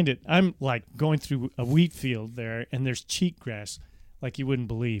 I'll find it. I'm like going through a wheat field there, and there's cheatgrass like you wouldn't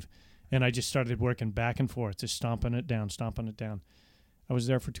believe. And I just started working back and forth, just stomping it down. I was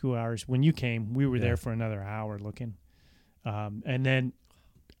there for 2 hours. When you came, we were there for another hour looking. And then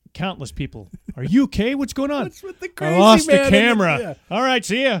countless people, are you okay? What's going on? What's with the crazy I lost man the camera. Yeah. All right,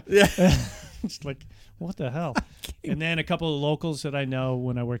 see ya. Yeah. It's like, what the hell? And then a couple of locals that I know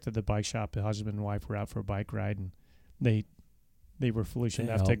when I worked at the bike shop, the husband and wife were out for a bike ride, and they were foolish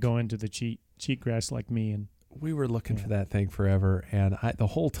enough to go into the cheatgrass like me. And we were looking for that thing forever, and the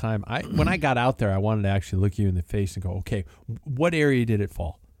whole time, when I got out there, I wanted to actually look you in the face and go, okay, what area did it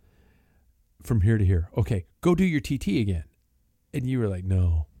fall? From here to here. Okay, go do your TT again. And you were like,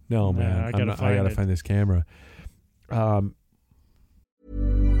 no, man, I gotta find this camera.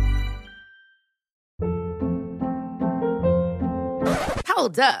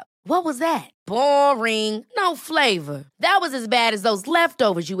 Hold up. What was that? Boring. No flavor. That was as bad as those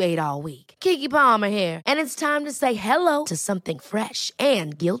leftovers you ate all week. Keke Palmer here, and it's time to say hello to something fresh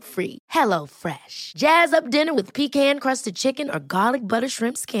and guilt-free. Hello Fresh. Jazz up dinner with pecan-crusted chicken or garlic butter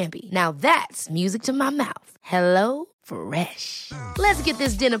shrimp scampi. Now that's music to my mouth. Hello Fresh. Let's get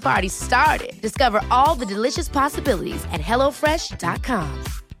this dinner party started. Discover all the delicious possibilities at hellofresh.com.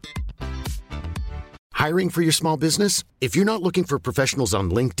 Hiring for your small business? If you're not looking for professionals on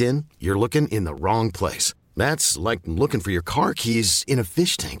LinkedIn, you're looking in the wrong place. That's like looking for your car keys in a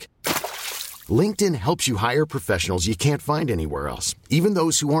fish tank. LinkedIn helps you hire professionals you can't find anywhere else, even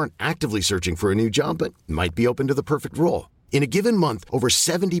those who aren't actively searching for a new job but might be open to the perfect role. In a given month, over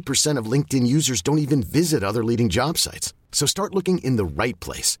 70% of LinkedIn users don't even visit other leading job sites. So start looking in the right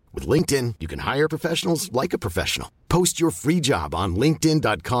place. With LinkedIn, you can hire professionals like a professional. Post your free job on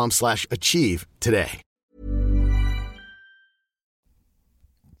linkedin.com/achieve today.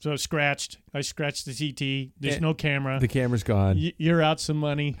 So I scratched the TT. There's no camera. The camera's gone. You're out some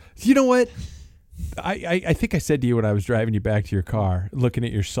money. You know what? I think I said to you when I was driving you back to your car, looking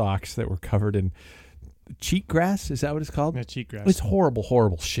at your socks that were covered in cheatgrass. Is that what it's called? Yeah, cheatgrass. It's horrible,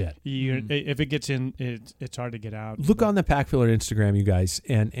 horrible shit. If it gets in, it's hard to get out. Look on the Packfiller Instagram, you guys,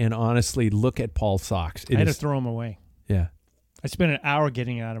 and honestly, look at Paul's socks. I had to throw them away. Yeah. I spent an hour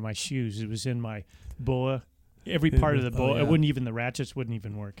getting it out of my shoes. It was in my boa. Every part of the boa. It wouldn't even, the ratchets wouldn't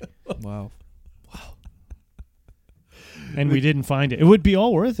even work. Wow. And we didn't find it. It would be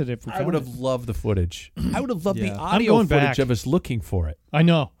all worth it if we found it. I would have loved the footage. I would have loved the Yeah. audio going footage back. of us looking for it. I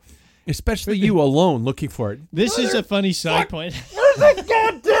know. Especially you alone looking for it. This is a funny side point. Where's the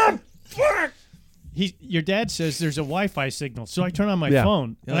goddamn fuck? Your dad says there's a Wi-Fi signal, so I turn on my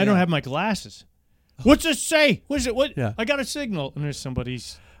phone, and Oh, I don't yeah. have my glasses. What's this say? What is it? What? Yeah. I got a signal, and there's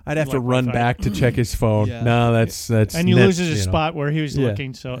somebody's. I'd have to like run Wi-Fi. back to check his phone. Yeah. No, that's And he loses his spot where he was Yeah.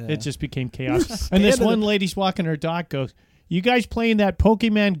 looking, so Yeah. it just became chaos. And this standing one lady's walking her dog, goes, "You guys playing that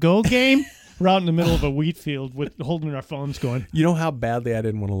Pokemon Go game?" We're out in the middle of a wheat field with holding our phones, going, You know how badly I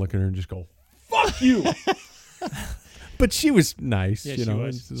didn't want to look at her and just go, "Fuck you." But she was nice. "Yeah, you she know,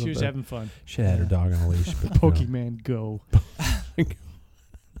 was. She was having fun." She had her dog on a leash. But, Pokemon Go.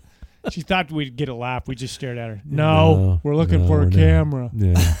 She thought we'd get a laugh. We just stared at her. No, we're looking for a camera.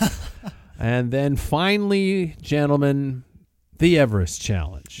 Yeah. And then finally, gentlemen, the Everest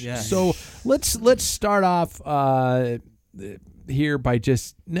Challenge. Yes. So let's start off here by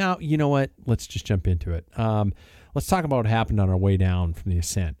just now. You know what? Let's just jump into it. Let's talk about what happened on our way down from the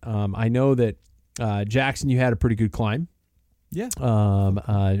ascent. I know that Jackson, you had a pretty good climb. Yeah.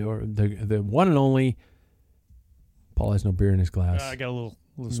 Or the one and only. Paul has no beer in his glass. I got a little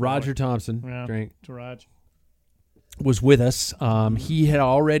Roger Thompson drank. to Raj. Was with us. He had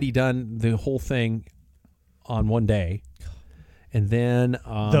already done the whole thing on one day, and then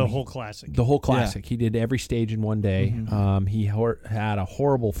The whole classic. The whole classic. He did every stage in one day. Mm-hmm. He had a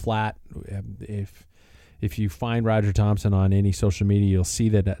horrible flat. If you find Roger Thompson on any social media, you'll see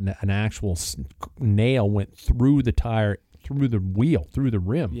that an actual nail went through the tire, through the wheel, through the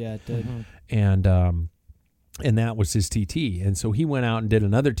rim. Yeah, it did. And And that was his TT. And so he went out and did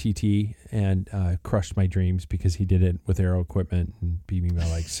another TT and crushed my dreams because he did it with aero equipment and beat me by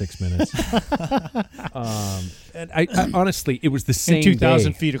like 6 minutes. And I honestly, it was the same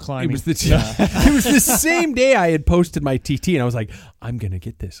 2,000 day. feet of climbing. It was the same day I had posted my TT, and I was like, I'm gonna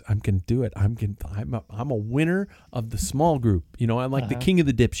get this. I'm gonna do it. I'm a winner of the small group. I'm like the king of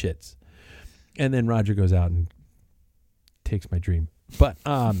the dipshits. And then Roger goes out and takes my dream. But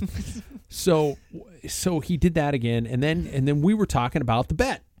so he did that again, and then we were talking about the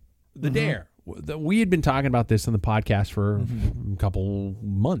bet, the dare. We had been talking about this on the podcast for a couple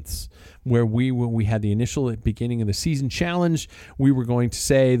months, where when we had the initial beginning of the season challenge, we were going to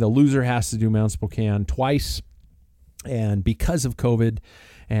say the loser has to do Mount Spokane twice, and because of COVID.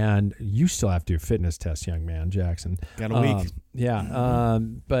 And you still have to do a fitness test, young man, Jackson. Got a week. Yeah.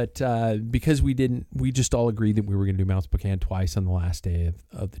 But because we just all agreed that we were going to do Mount Spokane twice on the last day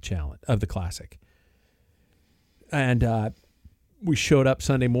of the challenge, of the classic. And we showed up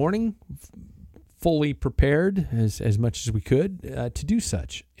Sunday morning, fully prepared as much as we could to do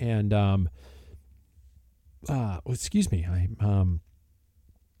such. And, excuse me,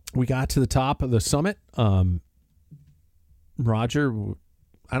 we got to the top of the summit. Roger,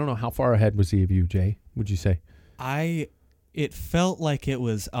 I don't know, how far ahead was he of you, Jay, would you say? It felt like it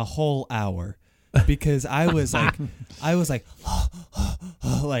was a whole hour because I was like, like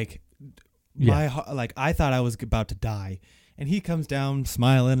I thought I was about to die, and he comes down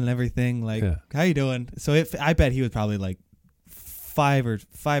smiling and everything, like, how you doing? So I bet he was probably like 5 or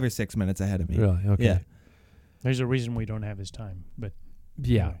 6 minutes ahead of me. Really? Okay. Yeah. There's a reason we don't have his time, but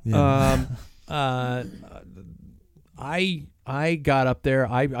yeah. I got up there.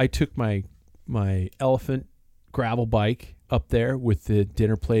 I took my elephant gravel bike up there with the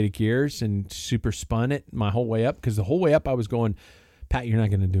dinner plate of gears and super spun it my whole way up, because the whole way up I was going, Pat, you're not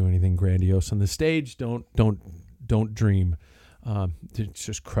going to do anything grandiose on the stage. Don't dream.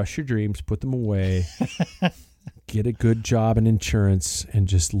 Just crush your dreams, put them away, get a good job in insurance, and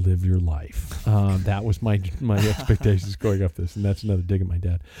just live your life. That was my expectations going up this, and that's another dig at my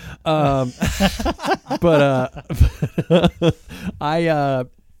dad. But I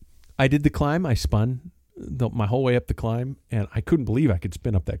did the climb. I spun my whole way up the climb, and I couldn't believe I could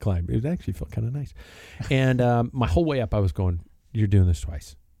spin up that climb. It actually felt kind of nice. And my whole way up, I was going, "You're doing this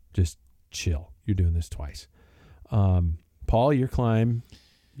twice. Just chill. You're doing this twice." Paul, your climb,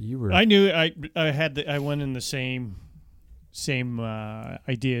 you were. I knew I went in the same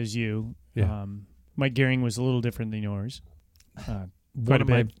idea as you. Yeah. My gearing was a little different than yours. One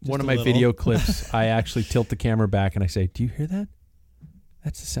of my video clips, I actually tilt the camera back and I say, "Do you hear that?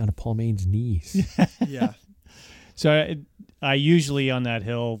 That's the sound of Paul Maine's knees." Yeah. So I usually on that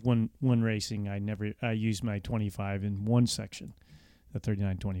hill when racing, I use my 25 in one section, the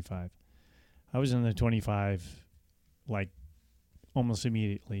 39.25. I was in the 25 like almost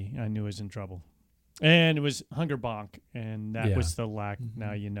immediately. I knew I was in trouble. And it was Hunger Bonk, and that was the lack.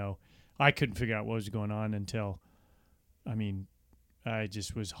 Now you know. I couldn't figure out what was going on until, I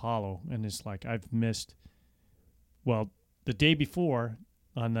just was hollow. And it's like I've missed, the day before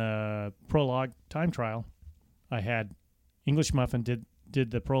on the prologue time trial, I had English Muffin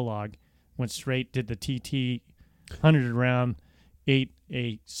did the prologue, went straight, did the TT, 100 around, ate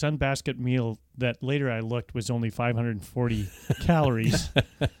a sunbasket meal that later I looked was only 540 calories.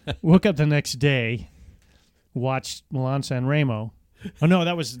 Woke up the next day, watched Milan San Remo. Oh, no,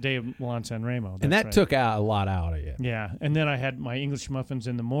 that was the day of Milan San Remo. And that took a lot out of you. Yeah, and then I had my English muffins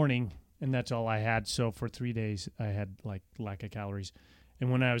in the morning, and that's all I had. So for 3 days, I had lack of calories. And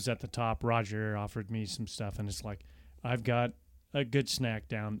when I was at the top, Roger offered me some stuff, and it's like, I've got a good snack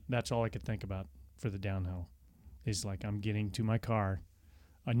down. That's all I could think about for the downhill. Is like I'm getting to my car.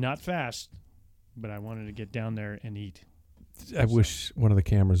 Not fast, but I wanted to get down there and eat. I wish one of the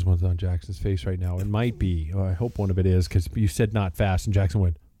cameras was on Jackson's face right now. It might be. I hope one of it is, because you said not fast, and Jackson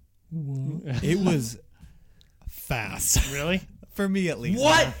went, "What?" It was fast. Really? For me, at least.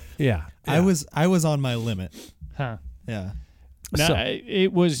 What? Yeah. I was on my limit. Huh. Yeah. No,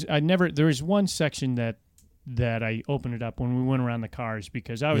 it was. There was one section that I opened it up when we went around the cars,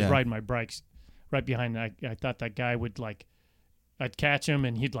 because I was riding my bikes right behind. I thought that guy would I'd catch him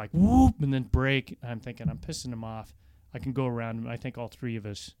and he'd whoop and then brake. I'm thinking I'm pissing him off. I can go around him. I think all three of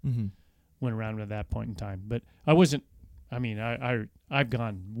us went around at that point in time. But I wasn't. I've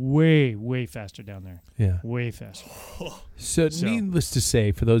gone way, way faster down there. Yeah. Way faster. So needless to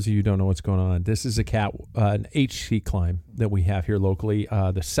say, for those of you who don't know what's going on, this is an HC climb that we have here locally.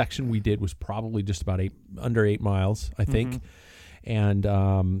 The section we did was probably just about under 8 miles, I think. And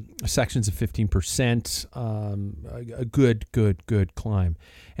sections of 15%, a good climb.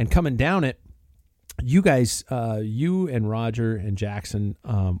 And coming down it, you guys, you and Roger and Jackson,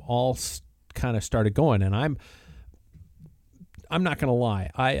 all kind of started going, and I'm not going to lie.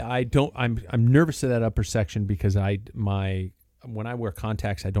 I'm nervous of that upper section because when I wear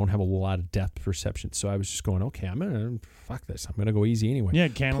contacts, I don't have a lot of depth perception. So I was just going, okay, I'm gonna fuck this. I'm gonna go easy anyway. Yeah,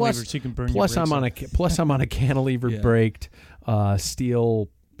 cantilevers, so you can burn. Plus, your I'm on a cantilever braked steel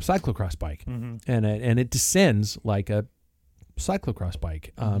cyclocross bike, and it descends like a cyclocross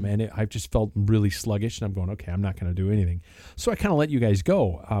bike. And I just felt really sluggish, and I'm going, okay, I'm not gonna do anything. So I kind of let you guys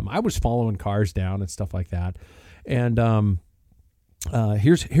go. I was following cars down and stuff like that, and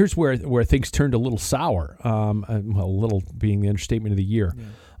here's where things turned a little sour. Well, a little being the understatement of the year.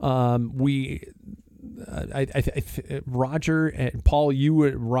 Yeah. Roger and Paul,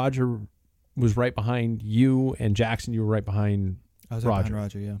 Roger was right behind you, and Jackson, you were right behind. I was Roger.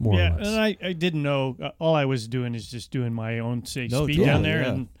 Roger, yeah. More or less. And I didn't know. All I was doing is just doing my own safe speed down there,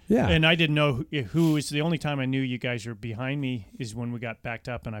 and I didn't know who was. The only time I knew you guys were behind me is when we got backed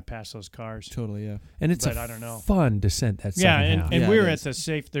up and I passed those cars. Totally, yeah. And it's I don't know. Fun descent. That and we were at the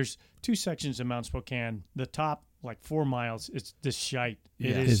safe. There's 2 sections of Mount Spokane. The top, like 4 miles, it's this shite.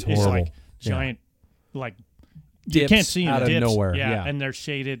 It is horrible. It's like giant, like dips you can't see out the of dips. nowhere. Yeah, and they're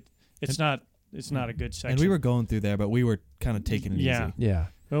shaded. It's not a good section. And we were going through there, but we were kind of taking it easy. Yeah.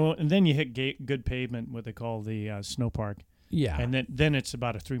 Well, and then you hit good pavement, what they call the snow park. Yeah. And then it's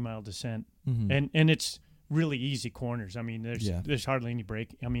about a 3-mile descent, and it's really easy corners. I mean, there's hardly any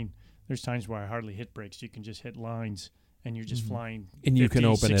brake. I mean, there's times where I hardly hit brakes. You can just hit lines, and you're just flying. And 50, you can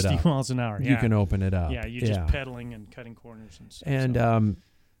open 60 it up. miles an hour. You can open it up. Yeah, you're just pedaling and cutting corners and stuff. And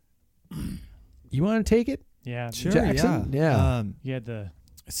you want to take it? Yeah, sure. Jackson? Yeah. You had the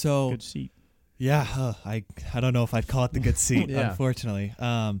good seat. Yeah, I don't know if I'd call it the good seat, unfortunately.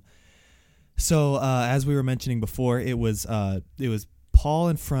 So as we were mentioning before, it was Paul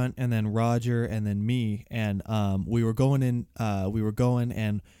in front, and then Roger, and then me, and we were going, and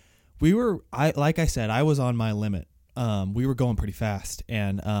like I said, I was on my limit. We were going pretty fast,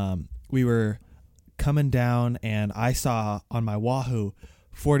 and we were coming down, and I saw on my Wahoo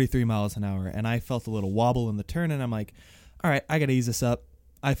 43 miles an hour, and I felt a little wobble in the turn, and I'm like, all right, I got to ease this up.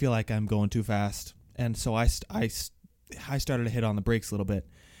 I feel like I'm going too fast. And so I started to hit on the brakes a little bit.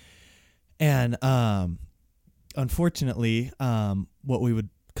 And unfortunately, what we would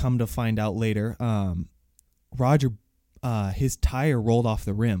come to find out later, Roger, his tire rolled off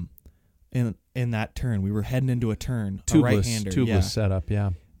the rim in that turn. We were heading into a turn, a right-hander. Tubeless setup,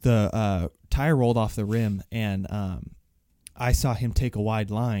 yeah. The tire rolled off the rim, and I saw him take a wide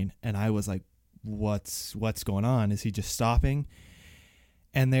line, and I was like, what's going on? Is he just stopping?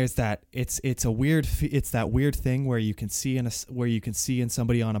 And there's that it's that weird thing where you can see in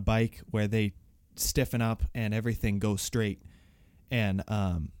somebody on a bike where they stiffen up and everything goes straight, and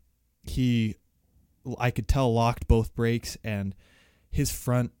I could tell locked both brakes, and his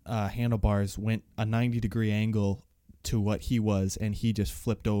front handlebars went a 90-degree angle to what he was, and he just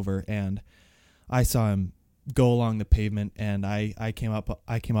flipped over, and I saw him go along the pavement, and I came up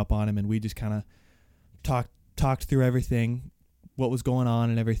on him, and we just kind of talked through everything, what was going on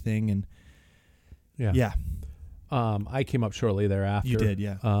and everything, and I came up shortly thereafter. You did,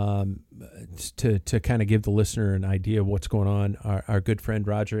 yeah. To kind of give the listener an idea of what's going on. Our good friend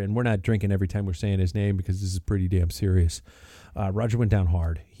Roger, and we're not drinking every time we're saying his name because this is pretty damn serious. Roger went down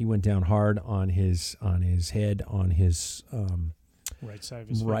hard. He went down hard on his head, on his right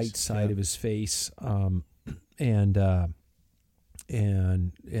side of his face, and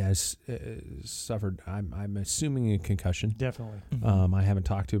has suffered, I'm assuming, a concussion. Definitely. I haven't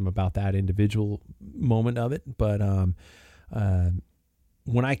talked to him about that individual moment of it, but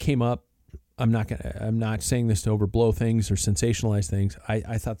when I came up, I'm not saying this to overblow things or sensationalize things.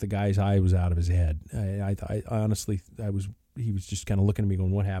 I thought the guy's eye was out of his head. I honestly, he was just kind of looking at me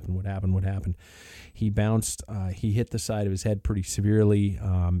going, what happened? He bounced, he hit the side of his head pretty severely,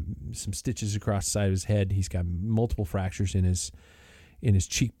 some stitches across the side of his head. He's got multiple fractures in his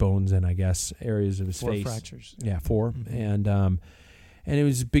cheekbones and I guess areas of his face. 4 fractures. Yeah, 4. Mm-hmm. And it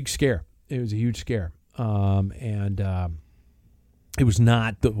was a big scare. It was a huge scare. It was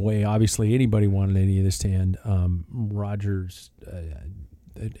not the way, obviously, anybody wanted any of this to end. Roger's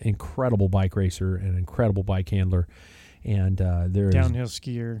an incredible bike racer, an incredible bike handler, and there's downhill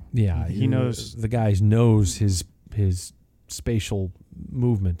skier. Yeah, he knows. The guy knows his spatial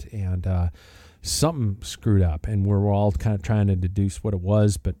movement, and something screwed up, and we're all kind of trying to deduce what it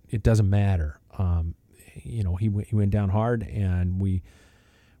was, but it doesn't matter. He went down hard, and we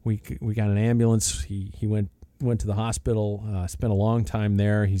got an ambulance. He went to the hospital, spent a long time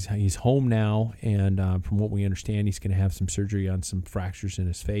there. He's home now, and from what we understand, he's going to have some surgery on some fractures in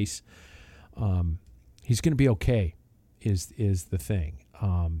his face. he's going to be okay. Is the thing,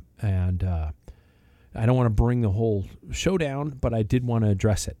 and I don't want to bring the whole show down, but I did want to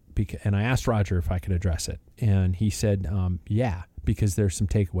address it. And I asked Roger if I could address it, and he said, "Yeah," because there's some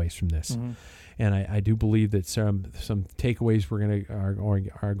takeaways from this, and I do believe that some takeaways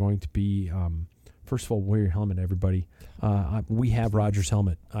are going to be. First of all, wear your helmet, everybody. We have Roger's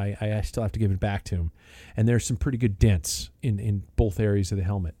helmet. I still have to give it back to him, and there's some pretty good dents in both areas of the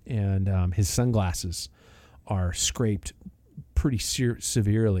helmet, and his sunglasses are scraped pretty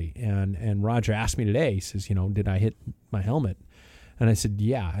severely. And Roger asked me today, he says, did I hit my helmet? And I said,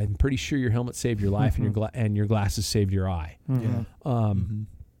 yeah, I'm pretty sure your helmet saved your life and your glasses saved your eye.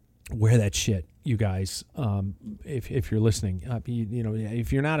 Wear that shit, you guys. If you're listening,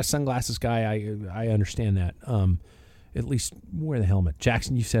 if you're not a sunglasses guy, I understand that. At least wear the helmet.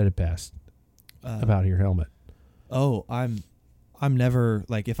 Jackson, you said it best about your helmet. Oh, I'm never,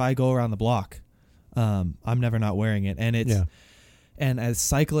 like, if I go around the block, I'm never not wearing it. And it's, and as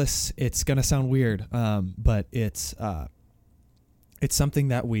cyclists, it's going to sound weird, but it's something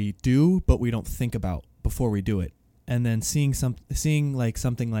that we do, but we don't think about before we do it. And then seeing like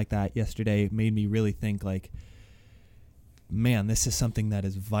something like that yesterday made me really think, like, man, this is something that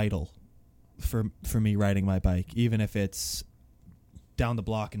is vital for me riding my bike, even if it's down the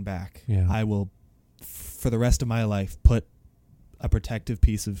block and back. Yeah. I will, for the rest of my life, put a protective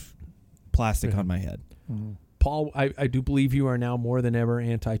piece of plastic on my head. Mm-hmm. Paul, I do believe you are now more than ever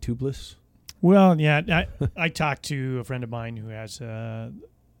anti-tubeless. Well, yeah, I talked to a friend of mine who has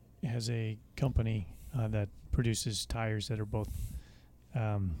a company that produces tires that are both,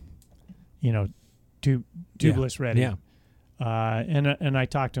 tubeless ready. Yeah. And I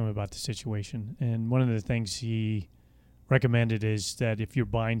talked to him about the situation, and one of the things he recommended is that if you're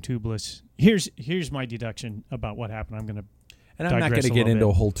buying tubeless, here's my deduction about what happened. I'm not going to get into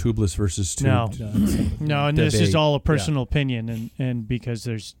a whole tubeless versus tube. No, and this is all a personal opinion, and because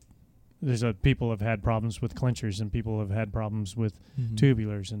there's people have had problems with clinchers and people have had problems with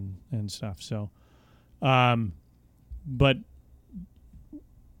tubulars and stuff. So, but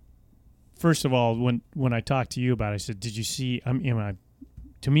first of all, when I talked to you about it, I said, did you see,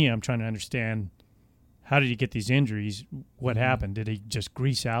 to me, I'm trying to understand, how did he get these injuries? What happened? Did he just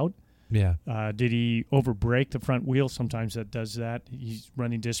grease out? Yeah. Did he overbrake the front wheel? Sometimes that does that. He's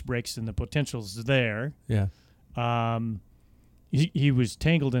running disc brakes and the potential's there. Yeah. He was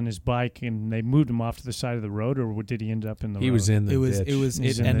tangled in his bike and they moved him off to the side of the road, or did he end up in the road? He was in the ditch.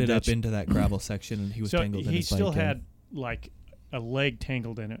 It ended up into that gravel section, and he was tangled in his bike. So he still had like a leg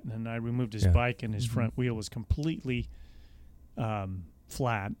tangled in it, and I removed his bike, and his front wheel was completely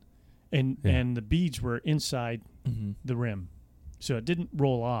flat, and the beads were inside the rim, so it didn't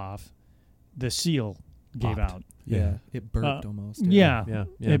roll off. The seal gave out. Yeah, it burped almost. Yeah,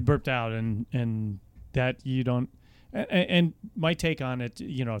 it burped out, and that you don't. And my take on it,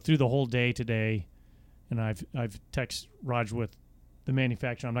 through the whole day today, and I've texted Raj with the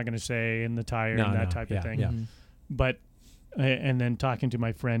manufacturer. I'm not going to say in the tire and that type of thing. Yeah. But and then talking to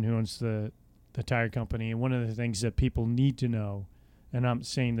my friend who owns the tire company, and one of the things that people need to know, and I'm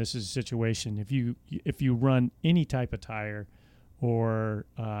saying this is a situation, if you run any type of tire or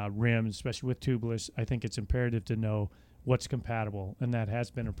rims, especially with tubeless, I think it's imperative to know what's compatible, and that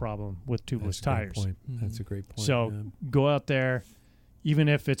has been a problem with tubeless tires. That's a great point. So go out there, even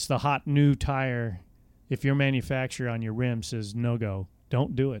if it's the hot new tire, if your manufacturer on your rim says no go,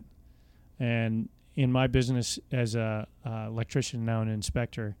 don't do it. And in my business as a electrician, now an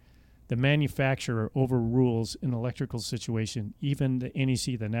inspector, the manufacturer overrules an electrical situation, even the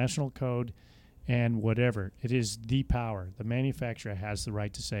NEC, the national code, and whatever. It is the power. The manufacturer has the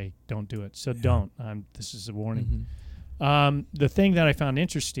right to say, don't do it. So don't. This is a warning. The thing that I found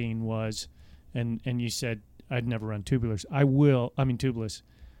interesting was, and you said I'd never run tubulars. Tubeless.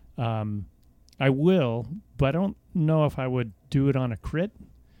 I will, but I don't know if I would do it on a crit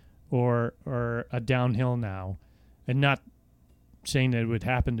or a downhill now, and not saying that it would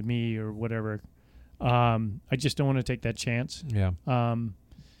happen to me or whatever. I just don't want to take that chance. Yeah.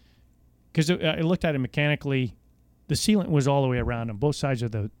 Because I looked at it mechanically, the sealant was all the way around on both sides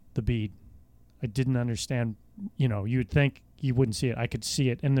of the bead. I didn't understand. You would think you wouldn't see it. I could see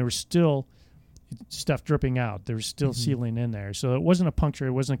it, and there was still stuff dripping out. There was still sealing in there. So it wasn't a puncture.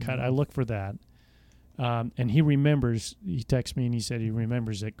 It wasn't a cut. I looked for that. And he remembers. He texted me, and he said he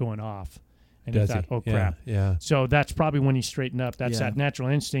remembers it going off. And he thought, oh, crap. Yeah. So that's probably when he straightened up. That's that natural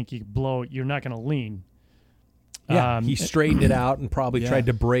instinct. You blow it. You're not going to lean. Yeah, he straightened it out and probably tried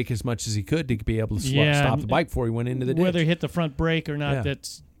to brake as much as he could to be able to stop the bike before he went into the ditch. Whether he hit the front brake or not,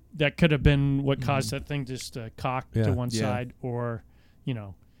 that could have been what caused that thing just to cock to one side, or,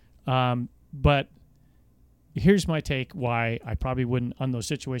 but here's my take why I probably wouldn't on those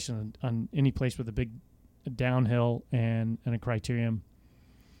situations on any place with a big downhill and a criterium.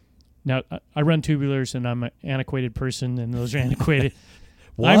 Now, I run tubulars, and I'm an antiquated person, and those are antiquated.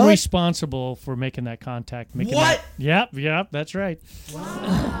 I'm responsible for making that contact. Yep, that's right.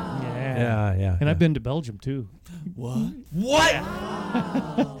 Wow. Yeah. And I've been to Belgium, too. What? What?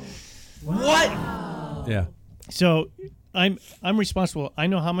 Yeah. So I'm responsible. I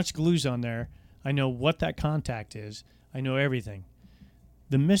know how much glue's on there. I know what that contact is. I know everything.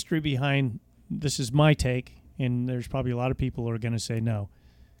 The mystery behind this is my take, and there's probably a lot of people who are going to say no.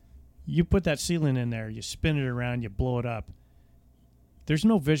 You put that sealant in there, you spin it around, you blow it up. There's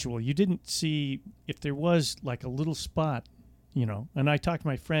no visual. You didn't see if there was like a little spot, And I talked to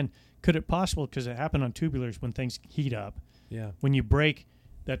my friend, could it possible, because it happened on tubulars when things heat up. Yeah. When you break,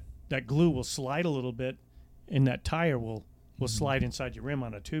 that glue will slide a little bit, and that tire will slide inside your rim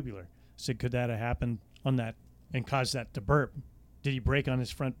on a tubular. I said, could that have happened on that and caused that to burp? Did he brake on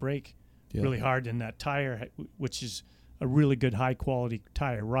his front brake really hard? And that tire, which is a really good high-quality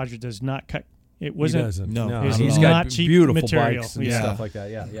tire, Roger does not cut. It wasn't. He doesn't. No. He's got not cheap beautiful material. bikes and Yeah. stuff like that.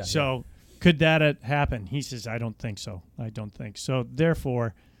 Yeah. So could that have happened? He says, I don't think so. So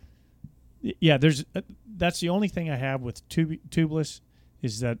therefore, that's the only thing I have with tubeless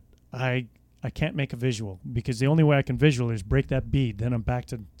is that I can't make a visual, because the only way I can visual is break that bead. Then I'm back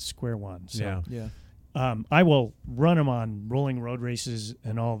to square one. So, I will run them on rolling road races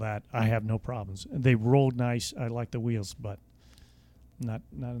and all that. I have no problems. They rolled nice. I like the wheels, but not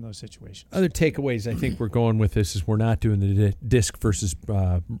in those situations. Other takeaways I think we're going with this is we're not doing the disc versus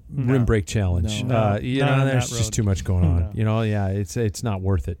rim brake challenge. No. There's just too much going on. No. It's not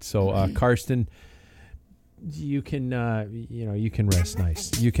worth it. So Karsten, you can you can rest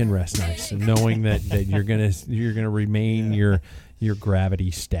nice. You can rest nice, and knowing that you're gonna remain your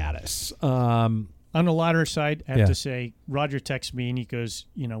gravity status. On the latter side, I have to say, Roger texts me and he goes,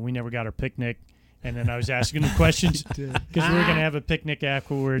 we never got our picnic. And then I was asking him questions because we were going to have a picnic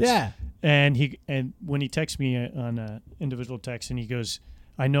afterwards. Yeah. And when he texts me on an individual text, and he goes,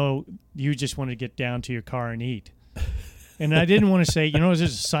 I know you just want to get down to your car and eat. And I didn't want to say, this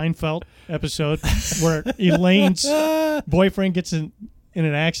is a Seinfeld episode where Elaine's boyfriend gets in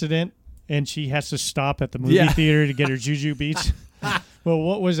an accident and she has to stop at the movie theater to get her juju beats. Well,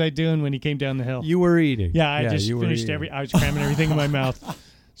 what was I doing when he came down the hill? You were eating. Yeah, I just finished I was cramming everything in my mouth.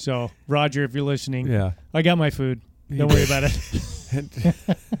 So, Roger, if you're listening, I got my food. Don't worry about it.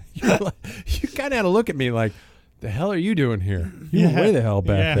 You kind of had to look at me like, the hell are you doing here? You were way the hell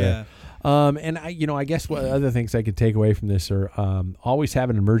back there. And I guess what other things I could take away from this are always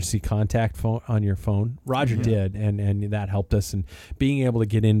have an emergency contact phone on your phone. Roger did, and that helped us, and being able to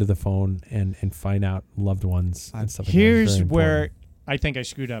get into the phone and find out loved ones and stuff like that. Here's where I think I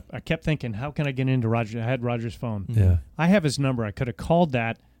screwed up. I kept thinking, how can I get into Roger? I had Roger's phone. Yeah. I have his number. I could have called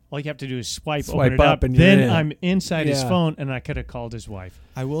that. All you have to do is swipe open it up up, and then I'm inside his phone, and I could have called his wife.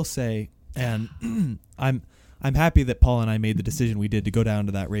 I will say, and I'm happy that Paul and I made the decision we did to go down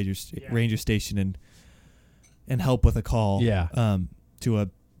to that ranger station and help with a call to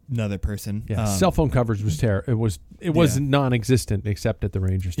another person. Yeah. Cell phone coverage was terrible. It was non-existent except at the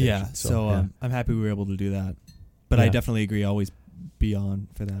ranger station. Yeah. So I'm happy we were able to do that. But I definitely agree. Always be on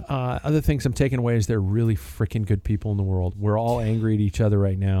for that. Other things I'm taking away is they're really freaking good people in the world. We're all angry at each other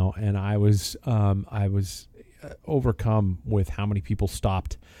right now, and I was overcome with how many people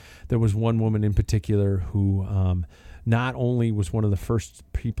stopped. There was one woman in particular who not only was one of the first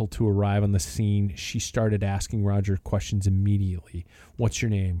people to arrive on the scene, she started asking Roger questions immediately. What's your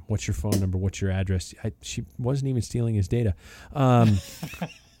name? What's your phone number? What's your address? She wasn't even stealing his data.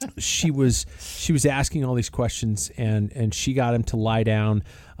 She was asking all these questions, and she got him to lie down.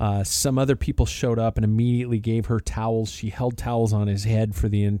 Some other people showed up and immediately gave her towels. She held towels on his head for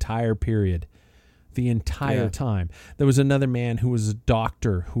the entire period. The entire time. There was another man who was a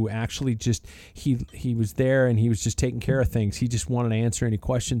doctor who actually just he was there and he was just taking care of things. He just wanted to answer any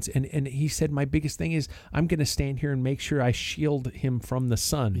questions, and he said, my biggest thing is I'm going to stand here and make sure I shield him from the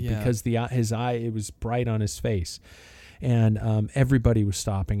sun because his eye, it was bright on his face. And everybody was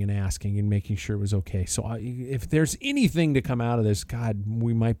stopping and asking and making sure it was okay. So if there's anything to come out of this, God,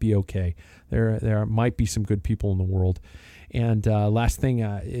 we might be okay. There might be some good people in the world. And last thing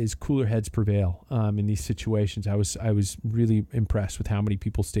is cooler heads prevail in these situations. I was really impressed with how many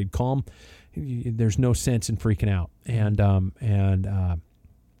people stayed calm. There's no sense in freaking out.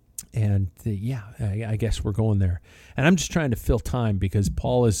 I guess we're going there. And I'm just trying to fill time because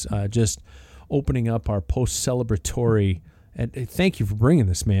Paul is just opening up our post-celebratory. And thank you for bringing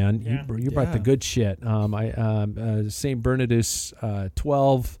this, man. Yeah. You brought the good shit. St. Bernardus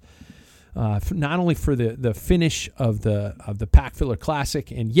 12. not only for the finish of the Packfiller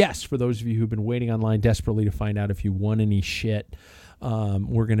Classic, and yes, for those of you who've been waiting online desperately to find out if you won any shit,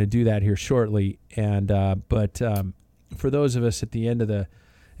 we're going to do that here shortly. And but for those of us at the end of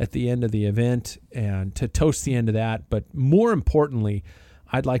the event, and to toast the end of that, but more importantly,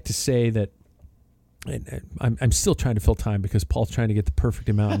 I'd like to say that. And I'm still trying to fill time because Paul's trying to get the perfect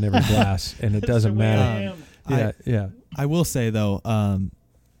amount in every glass, and it doesn't matter. I will say though,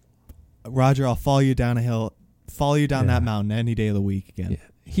 Roger, I'll follow you down that mountain any day of the week again. Yeah.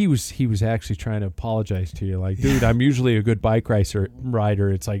 He was actually trying to apologize to you, like, dude, I'm usually a good bike rider.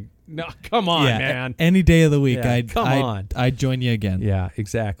 It's like, no, come on, man. Any day of the week, Yeah, I'd join you again. Yeah,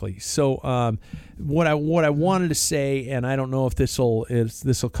 exactly. So, what I wanted to say, and I don't know if this will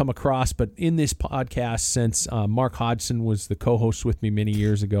come across, but in this podcast, since Mark Hodgson was the co-host with me many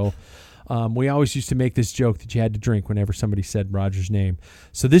years ago, we always used to make this joke that you had to drink whenever somebody said Roger's name.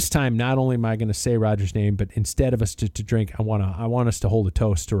 So this time, not only am I going to say Roger's name, but instead of us to drink, I want us to hold a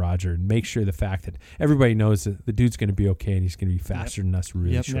toast to Roger and make sure the fact that everybody knows that the dude's going to be okay and he's going to be faster than us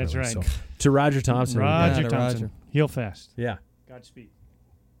really shortly. That's right. So, to Roger Thompson. Roger Thompson. Heal fast. Yeah. Godspeed.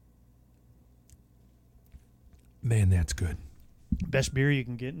 Man, that's good. Best beer you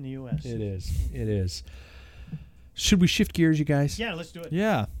can get in the U.S. It is. Should we shift gears, you guys? Yeah, let's do it.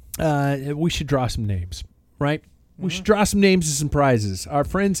 Yeah. We should draw some names, right? We should draw some names and some prizes. Our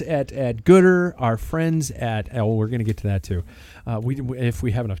friends at Gooder, our friends at... Oh, we're going to get to that, too. If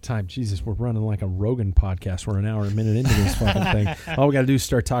we have enough time. Jesus, we're running like a Rogan podcast. We're an hour and a minute into this fucking thing. All we got to do is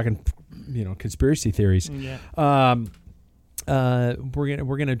start talking, conspiracy theories. Yeah.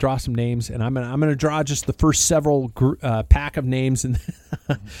 We're gonna draw some names, and I'm gonna draw just the first several pack of names, and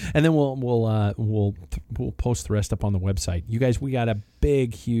and then we'll post the rest up on the website. You guys, we got a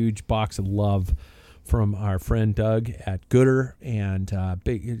big, huge box of love from our friend Doug at Gooder, and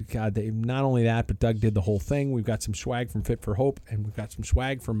not only that, but Doug did the whole thing. We've got some swag from Fit for Hope, and we've got some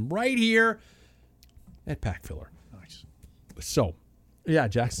swag from right here at Packfiller. Nice. So. Yeah,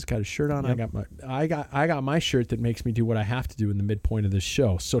 Jackson's got his shirt on. Yep. I got my shirt that makes me do what I have to do in the midpoint of this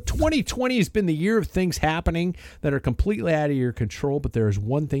show. So 2020 has been the year of things happening that are completely out of your control, but there is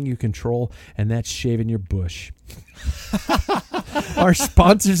one thing you control, and that's shaving your bush. Our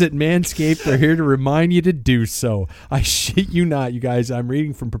sponsors at Manscaped are here to remind you to do so. I shit you not, you guys. I'm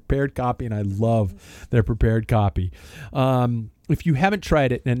reading from Prepared Copy, and I love their Prepared Copy. If you haven't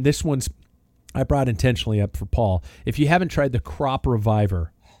tried it, and this one's I brought intentionally up for Paul. If you haven't tried the Crop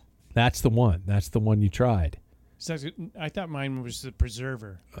Reviver, that's the one. That's the one you tried. So I thought mine was the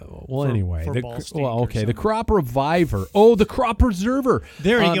preserver. Anyway. The The Crop Reviver. Oh, the Crop Preserver.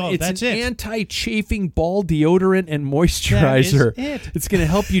 There you go. It's an anti-chafing ball deodorant and moisturizer. That is it. It's going to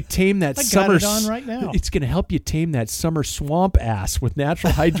help you tame that summer. Got it on right now. It's going to help you tame that summer swamp ass with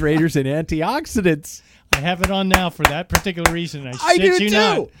natural hydrators and antioxidants. I have it on now for that particular reason. I do too.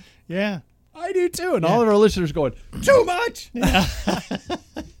 Not. Yeah. I do too, and all of our listeners going, too much! Yeah.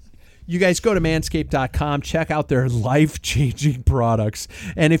 You guys go to manscaped.com, check out their life-changing products,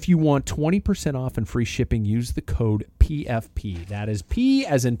 and if you want 20% off and free shipping, use the code PFP. That is P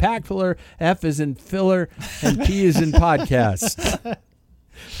as in Packfiller, F as in filler, and P as in podcast.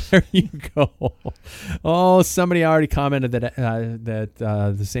 There you go. Oh, somebody already commented that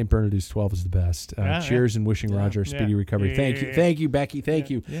the St. Bernardus 12 is the best. Cheers and wishing Roger a speedy recovery. Thank you, Becky.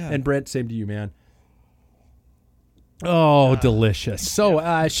 Thank you, and Brent. Same to you, man. Oh, delicious. So,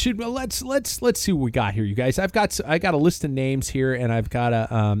 let's see what we got here, you guys. I got a list of names here, and I've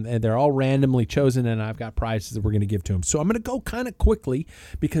got and they're all randomly chosen, and I've got prizes that we're going to give to them. So I'm going to go kind of quickly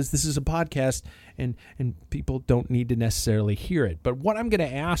because this is a podcast, and people don't need to necessarily hear it. But what I'm going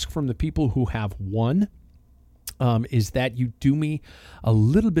to ask from the people who have won is that you do me a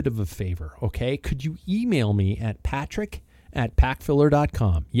little bit of a favor, okay? Could you email me at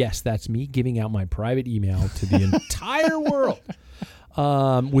patrick@packfiller.com. Yes, that's me giving out my private email to the entire world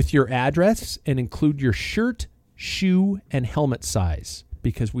with your address, and include your shirt, shoe, and helmet size,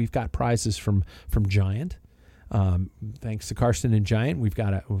 because we've got prizes from Giant. Thanks to Karsten and Giant, we've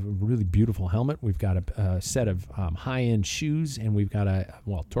got a really beautiful helmet. We've got a set of high-end shoes, and we've got a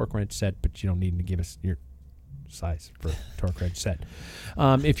torque wrench set, but you don't need to give us your size for torque wrench set.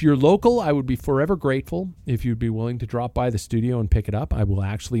 If you're local, I would be forever grateful if you'd be willing to drop by the studio and pick it up. I will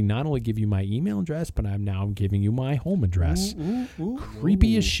actually not only give you my email address, but I'm now giving you my home address.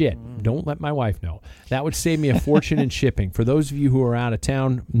 Creepy as shit. Don't let my wife know. That would save me a fortune in shipping. For those of you who are out of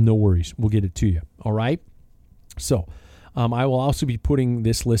town, no worries. We'll get it to you. All right? So I will also be putting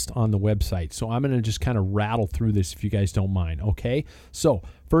this list on the website. So I'm going to just kind of rattle through this if you guys don't mind. Okay? So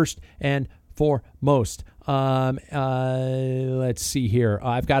first and foremost. Let's see here.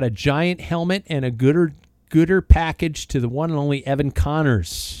 I've got a giant helmet and a gooder package to the one and only Evan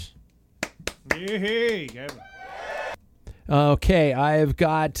Connors. Hey, Okay, I've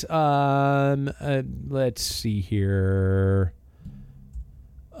got let's see here.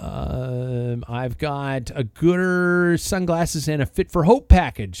 I've got a gooder sunglasses and a Fit for Hope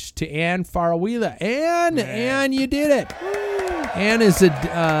package to Ann Farawila. Ann, you did it. Ann is a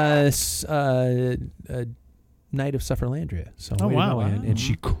Knight of Sufferlandria. So wow. Ann. And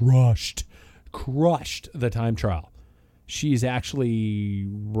she crushed the time trial. She's actually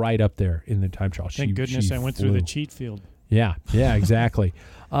right up there in the time trial. Thank goodness I went through the cheat field. Yeah, exactly.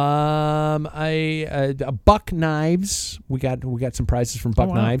 Buck Knives. We got some prizes from Buck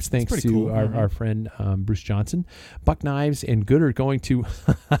Knives, thanks to cool. our friend Bruce Johnson. Buck Knives and Gooder going to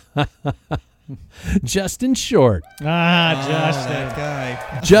Justin Short. Justin. That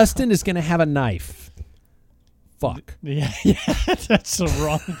guy. Justin is going to have a knife. Fuck. Yeah, that's so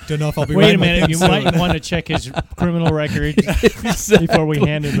wrong. Don't know if I'll be Wait a riding with minute, him you soon. might want to check his criminal record before we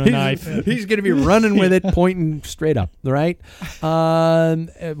hand him the knife. He's going to be running with it, pointing straight up. Right.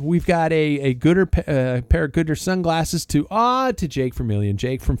 We've got a Gooder pair of Gooder sunglasses to Jake Vermillion.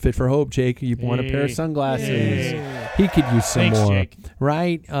 Jake from Fit for Hope. Jake, you want a pair of sunglasses? Hey. He could use some Thanks, more. Jake.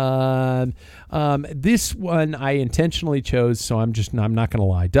 Right. This one I intentionally chose, so I'm not going to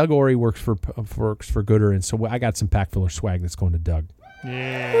lie. Doug Ori works for Gooder, and so I got some Packfiller swag that's going to Doug.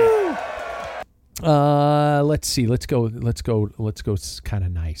 Yeah. Let's see. Let's go kind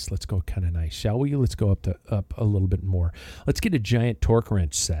of nice. Shall we? Let's go up a little bit more. Let's get a giant torque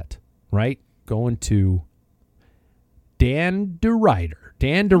wrench set, right? Going to Dan DeRuyter.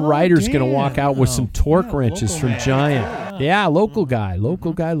 Dan DeRuyter's going to walk out with some torque wrenches from Giant. Yeah, local guy.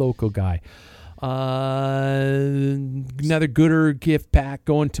 Another Gooder gift pack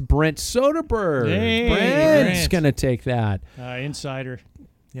going to Brent Soderberg. Hey, Brent's Brent. going to take that. Insider.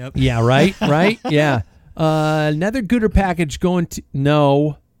 Yep. Yeah, right? Yeah. Another Gooder package going to...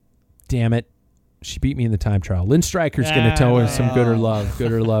 No. Damn it. She beat me in the time trial. Lynn Stryker's going to tell her some Gooder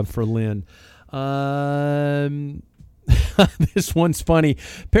love for Lynn. This one's funny.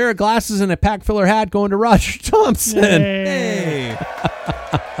 Pair of glasses and a Packfiller hat going to Roger Thompson. Hey.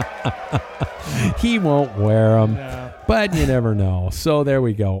 He won't wear them, No. but you never know. So there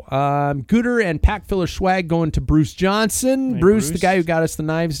we go. Gooder and Packfiller swag going to Bruce Johnson. Hey, Bruce, the Bruce. guy who got us the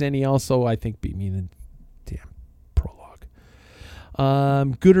knives, and he also, I think, beat me in the damn prologue.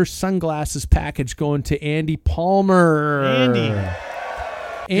 Gooder sunglasses package going to Andy Palmer.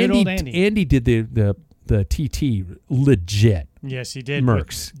 Good old Andy. Andy did the TT legit. Yes, he did.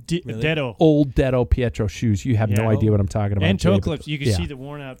 Mercs. Detto. Old Detto Pietro shoes. You have no idea what I'm talking about. And toe Jay, but- clips. You can see the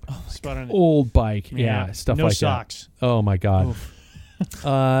worn out spot on it. old bike. Yeah, stuff no like socks. that. Oh my God.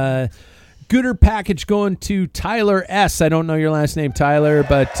 Gooder package going to Tyler S. I don't know your last name, Tyler,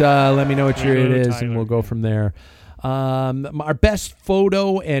 but let me know what year it is, and Tyler, we'll go from there. Our best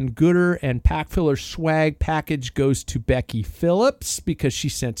photo and Gooder and Packfiller swag package goes to Becky Phillips because she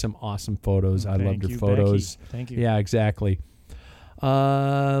sent some awesome photos. I loved her you, photos. Becky. Thank you. Yeah, exactly.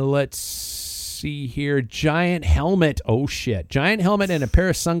 Let's see here. Giant helmet. Oh, shit. Giant helmet and a pair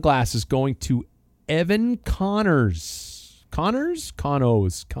of sunglasses going to Evan Connors. Connors?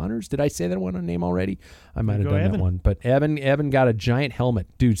 Did I say that one name already? I might have done Evan. that one. But Evan got a giant helmet.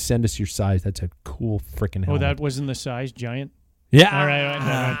 Dude, send us your size. That's a cool freaking helmet. Oh, that wasn't the size, giant? Yeah. All right.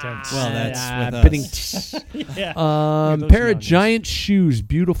 Well, that's with bidding. us. Yeah. Pair of nuggets. giant shoes.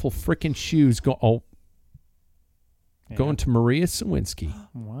 Beautiful freaking shoes. Going to Maria Sawinski.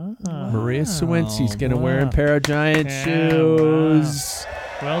 Wow. Maria Sawinski's going to wear a Wow. pair of giant Yeah, shoes.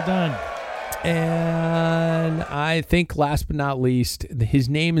 Well done. And I think last but not least, his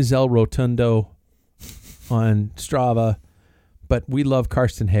name is El Rotundo on Strava, but we love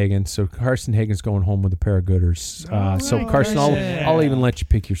Karsten Hagen, so Karsten Hagen's going home with a pair of Gooders. So right, Karsten, Karsten. I'll even let you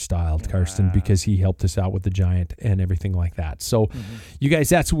pick your style, Karsten, because he helped us out with the Giant and everything like that. So you guys,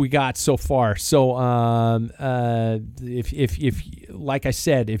 that's what we got so far. So if like I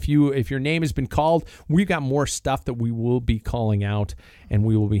said, if your name has been called, we've got more stuff that we will be calling out, and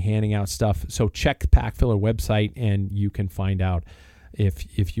we will be handing out stuff. So check the Packfiller website, and you can find out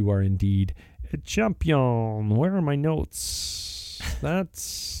if you are indeed a champion. Where are my notes?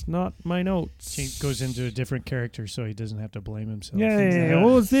 That's not my notes. He goes into a different character so he doesn't have to blame himself. Yeah,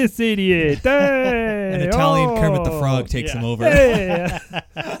 who's this idiot? Hey, An Italian Kermit the Frog takes him over. Hey,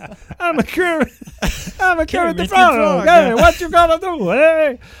 I'm a Kermit the the Frog. Frog. Hey, what you gonna do?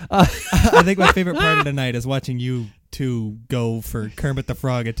 Hey, I think my favorite part of the night is watching you two go for Kermit the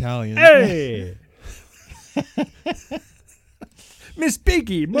Frog Italian. hey. Miss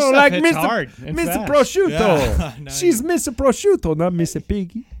Piggy, This more stuff like hits Mr. hard and Mr. fast. Prosciutto. Yeah. Nice. She's Mr. Prosciutto, not Mr.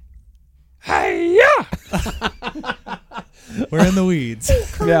 Piggy. Hey-ya! We're in the weeds.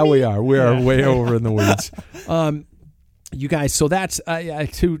 Yeah, we are. We are way over in the weeds. You guys, so that's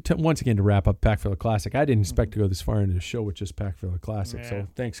to once again to wrap up Packfiller Classic. I didn't expect to go this far into the show with just Packfiller Classic. Yeah. So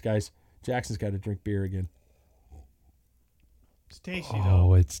thanks, guys. Jackson's got to drink beer again. It's tasty, Oh,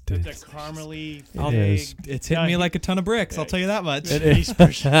 though. it's It's tasty. a caramely, It is. It's hitting me like a ton of bricks. I'll tell you that much. He's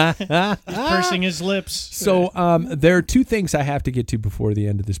pursing his lips. So there are two things I have to get to before the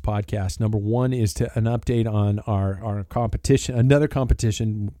end of this podcast. Number one is an update on our competition, another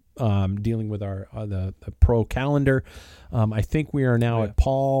competition dealing with our the pro calendar. I think we are now at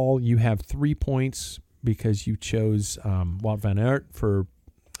Paul. You have 3 points because you chose Wout van Aert for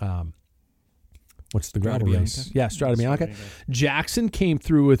what's the gravel race? Yeah, Strade Bianca. Jackson came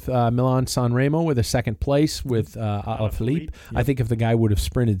through with Milan San Remo with a second place with Alaphilippe. Yep. I think if the guy would have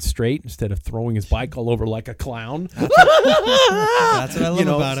sprinted straight instead of throwing his bike all over like a clown. That's what I love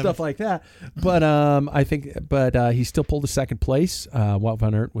about him. Stuff like that. But I think, he still pulled a second place. Wout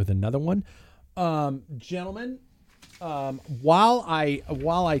van Aert with another one. Gentlemen, while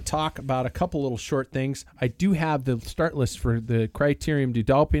I talk about a couple little short things, I do have the start list for the Criterium du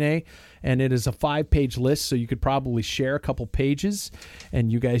Dauphiné, and it is a 5-page list, so you could probably share a couple pages,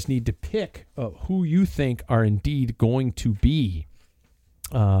 and you guys need to pick who you think are indeed going to be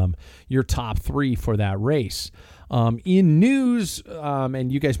your top 3 for that race. In news,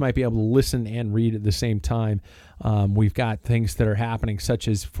 and you guys might be able to listen and read at the same time, we've got things that are happening, such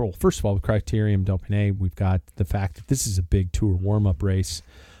as, first of all, the Criterium Dauphiné, we've got the fact that this is a big tour warm-up race,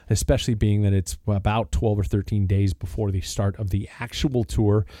 especially being that it's about 12 or 13 days before the start of the actual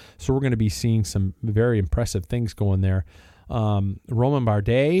tour. So we're going to be seeing some very impressive things going there. Romain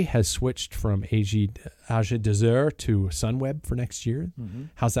Bardet has switched from AG Desert to Sunweb for next year. Mm-hmm.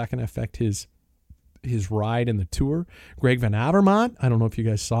 How's that going to affect his ride in the tour? Greg Van Avermaet, I don't know if you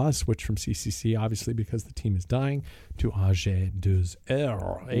guys saw, switch from CCC, obviously because the team is dying, to AG Desert,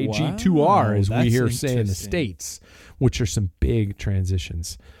 AG2R, as we hear say in the States, which are some big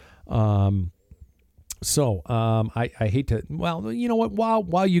transitions. I hate to, well, you know what,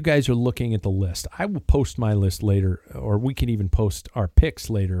 while you guys are looking at the list, I will post my list later, or we can even post our picks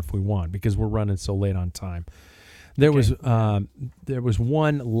later if we want, because we're running so late on time. There was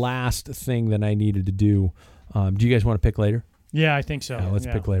one last thing that I needed to do. Do you guys want to pick later? Yeah, I think so. Yeah, let's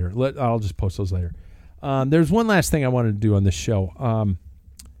pick later. I'll just post those later. There's one last thing I wanted to do on this show.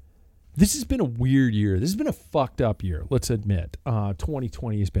 This has been a weird year. This has been a fucked up year, let's admit.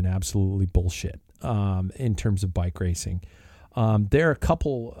 2020 has been absolutely bullshit in terms of bike racing. There are a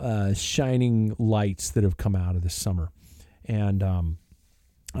couple shining lights that have come out of this summer, and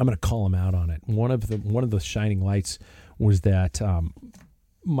I'm going to call them out on it. One of the shining lights was that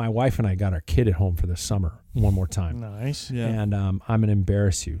my wife and I got our kid at home for the summer one more time. Nice. Yeah. And I'm going to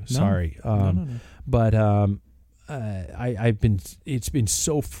embarrass you. Sorry. No. But it's been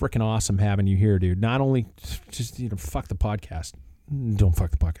so freaking awesome having you here, dude. Not only just, fuck the podcast. Don't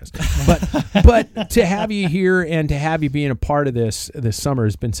fuck the podcast. But to have you here and to have you being a part of this summer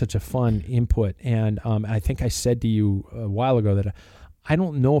has been such a fun input. And I think I said to you a while ago that I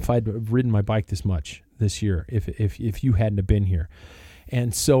don't know if I'd have ridden my bike this much this year if you hadn't have been here.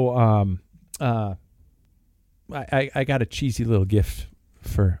 And so I got a cheesy little gift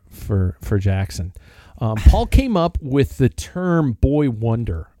for Jackson. Paul came up with the term boy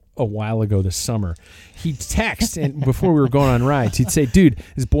wonder a while ago this summer. He'd text, and before we were going on rides, he'd say, dude,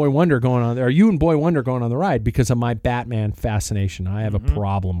 is Boy Wonder going on? Are you and Boy Wonder going on the ride? Because of my Batman fascination. I have a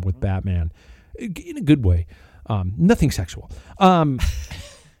problem with Batman in a good way. Nothing sexual.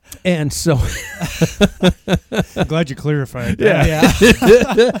 And so I'm glad you clarified that.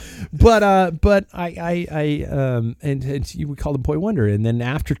 Yeah. But we called him Boy Wonder, and then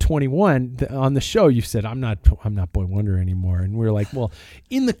after 21 on the show, you said I'm not Boy Wonder anymore, and we were like, well,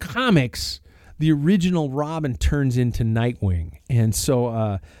 in the comics, the original Robin turns into Nightwing, and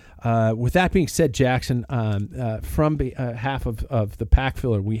so with that being said, Jackson, from half of the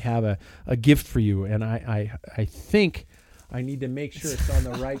Packfiller, we have a gift for you, and I think I need to make sure it's on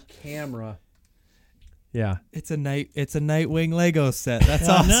the right camera. Yeah, it's a Nightwing Lego set. That's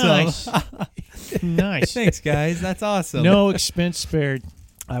awesome. Nice. Nice. Thanks, guys. That's awesome. No expense spared.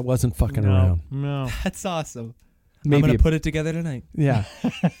 I wasn't fucking around. No. That's awesome. Maybe I'm going to put it together tonight. Yeah.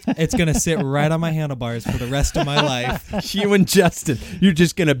 It's going to sit right on my handlebars for the rest of my life. You and Justin, you're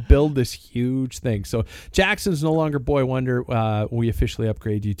just going to build this huge thing. So Jackson's no longer Boy Wonder. We officially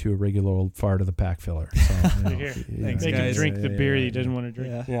upgrade you to a regular old fart of the Packfiller. So, Here. Thanks, Make guys. him drink the beer he doesn't want to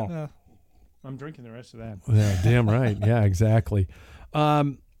drink. Yeah. I'm drinking the rest of that. Yeah, damn right. Yeah, exactly.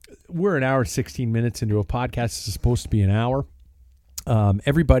 We're an hour, 16 minutes into a podcast. This is supposed to be an hour.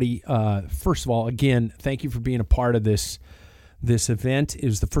 Everybody, first of all, again, thank you for being a part of this event. It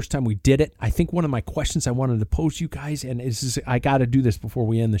was the first time we did it. I think one of my questions I wanted to pose you guys, and I got to do this before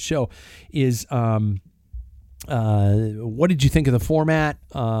we end the show, is what did you think of the format?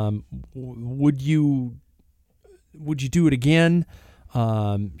 Would you do it again?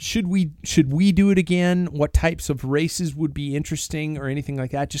 Should we do it again? What types of races would be interesting or anything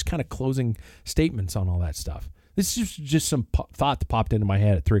like that? Just kind of closing statements on all that stuff. This is just some thought that popped into my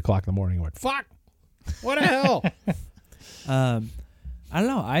head at 3:00 in the morning. I went, fuck, what the hell? I don't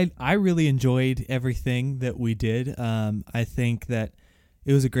know. I really enjoyed everything that we did. I think that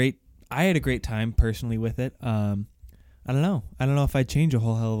it was I had a great time personally with it. I don't know if I'd change a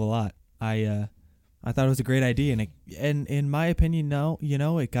whole hell of a lot. I thought it was a great idea, and in my opinion, no,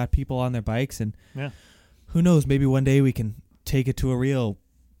 it got people on their bikes, and who knows, maybe one day we can take it to a real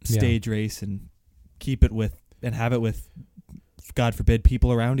stage race and keep it with and have it with, God forbid,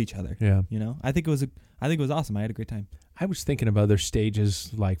 people around each other. Yeah, I think it was awesome. I had a great time. I was thinking of other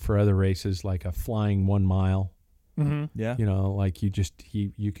stages, like for other races, like a flying 1 mile. Mm-hmm. Yeah, like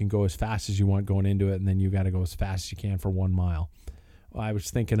you can go as fast as you want going into it, and then you got to go as fast as you can for 1 mile. I was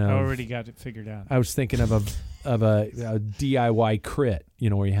thinking of. I already got it figured out. I was thinking of a DIY crit,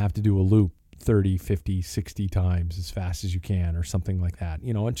 where you have to do a loop 30, 50, 60 times as fast as you can, or something like that.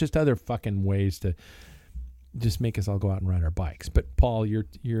 And just other fucking ways to just make us all go out and ride our bikes. But Paul, you're.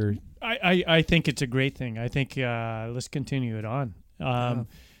 I think it's a great thing. I think let's continue it on.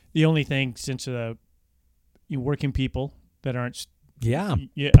 The only thing, since working people that aren't. Yeah.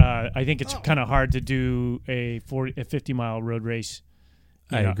 I think it's kind of hard to do a 50-mile road race.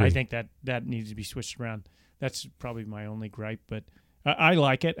 I agree. I think that needs to be switched around. That's probably my only gripe, but I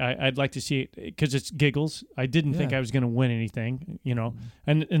like it. I'd like to see it because it's giggles. I didn't think I was going to win anything,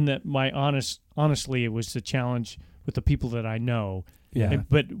 and that honestly, it was the challenge with the people that I know. Yeah.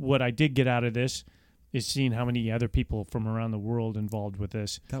 But what I did get out of this is seeing how many other people from around the world involved with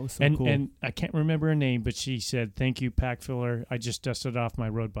this. That was so cool. And I can't remember her name, but she said, "Thank you, Packfiller. I just dusted off my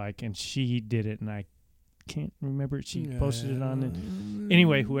road bike," and she did it, and I can't remember it. She posted it on it.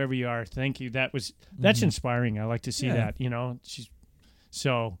 Anyway, whoever you are, thank you. That's inspiring. I like to see that.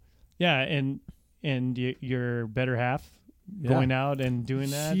 And your better half going out and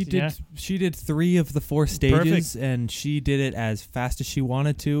doing that. She did 3 of the 4 stages. Perfect. And she did it as fast as she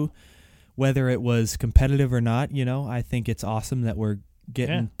wanted to, whether it was competitive or not. I think it's awesome that we're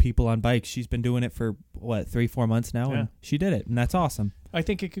getting people on bikes. She's been doing it for 3-4 months now, and she did it, and that's awesome. I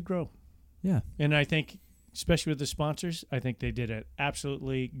think it could grow. Yeah, and I think, especially with the sponsors, I think they did it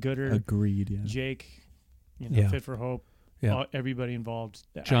absolutely gooder. Agreed. Yeah, Jake, Fit for Hope. Yeah, everybody involved.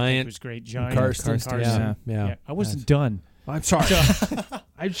 Giant was great. Giant, Karsten. Yeah. I wasn't done. I'm sorry.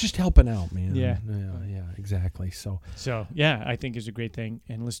 I was just helping out, man. Yeah, exactly. So I think it's a great thing,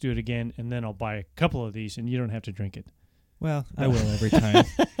 and let's do it again. And then I'll buy a couple of these, and you don't have to drink it. Well, I will every time.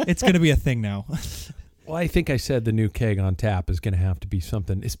 It's going to be a thing now. Well, I think I said the new keg on tap is going to have to be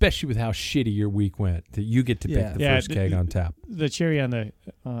something, especially with how shitty your week went. That you get to pick the first keg on tap. The cherry on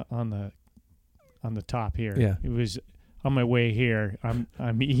the top here. Yeah, it was. On my way here,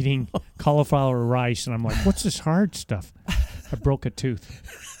 I'm eating cauliflower rice, and I'm like, "What's this hard stuff?" I broke a tooth.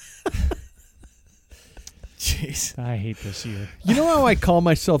 Jeez, I hate this year. You know how I call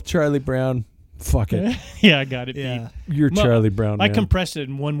myself Charlie Brown? Fuck it. Yeah, I got it. Yeah, beat. You're Charlie Brown. I man. compressed it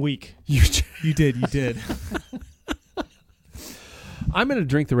in 1 week. You did. I'm going to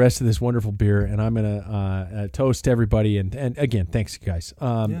drink the rest of this wonderful beer, and I'm going to toast everybody. And again, thanks, you guys.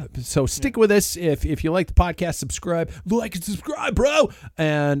 So stick with us. If you like the podcast, subscribe. Like and subscribe, bro.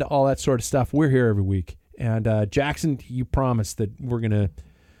 And all that sort of stuff. We're here every week. And Jackson, you promised that we're going to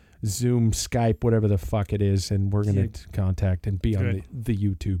Zoom, Skype, whatever the fuck it is, and we're going to contact and be on the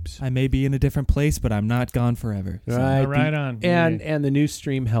YouTubes. I may be in a different place, but I'm not gone forever. So. Right on. And the news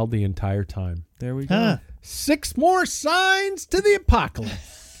stream held the entire time. There we go. 6 more signs to the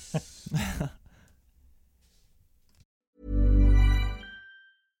apocalypse.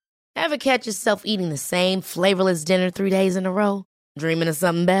 Ever catch yourself eating the same flavorless dinner 3 days in a row? Dreaming of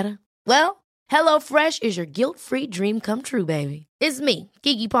something better? Well, HelloFresh is your guilt-free dream come true, baby. It's me,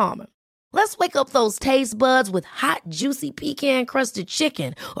 Keke Palmer. Let's wake up those taste buds with hot, juicy pecan-crusted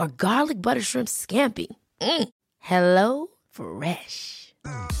chicken or garlic butter shrimp scampi. Hello Fresh.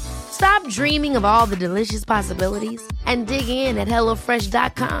 Stop dreaming of all the delicious possibilities and dig in at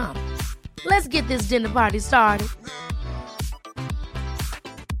HelloFresh.com. Let's get this dinner party started.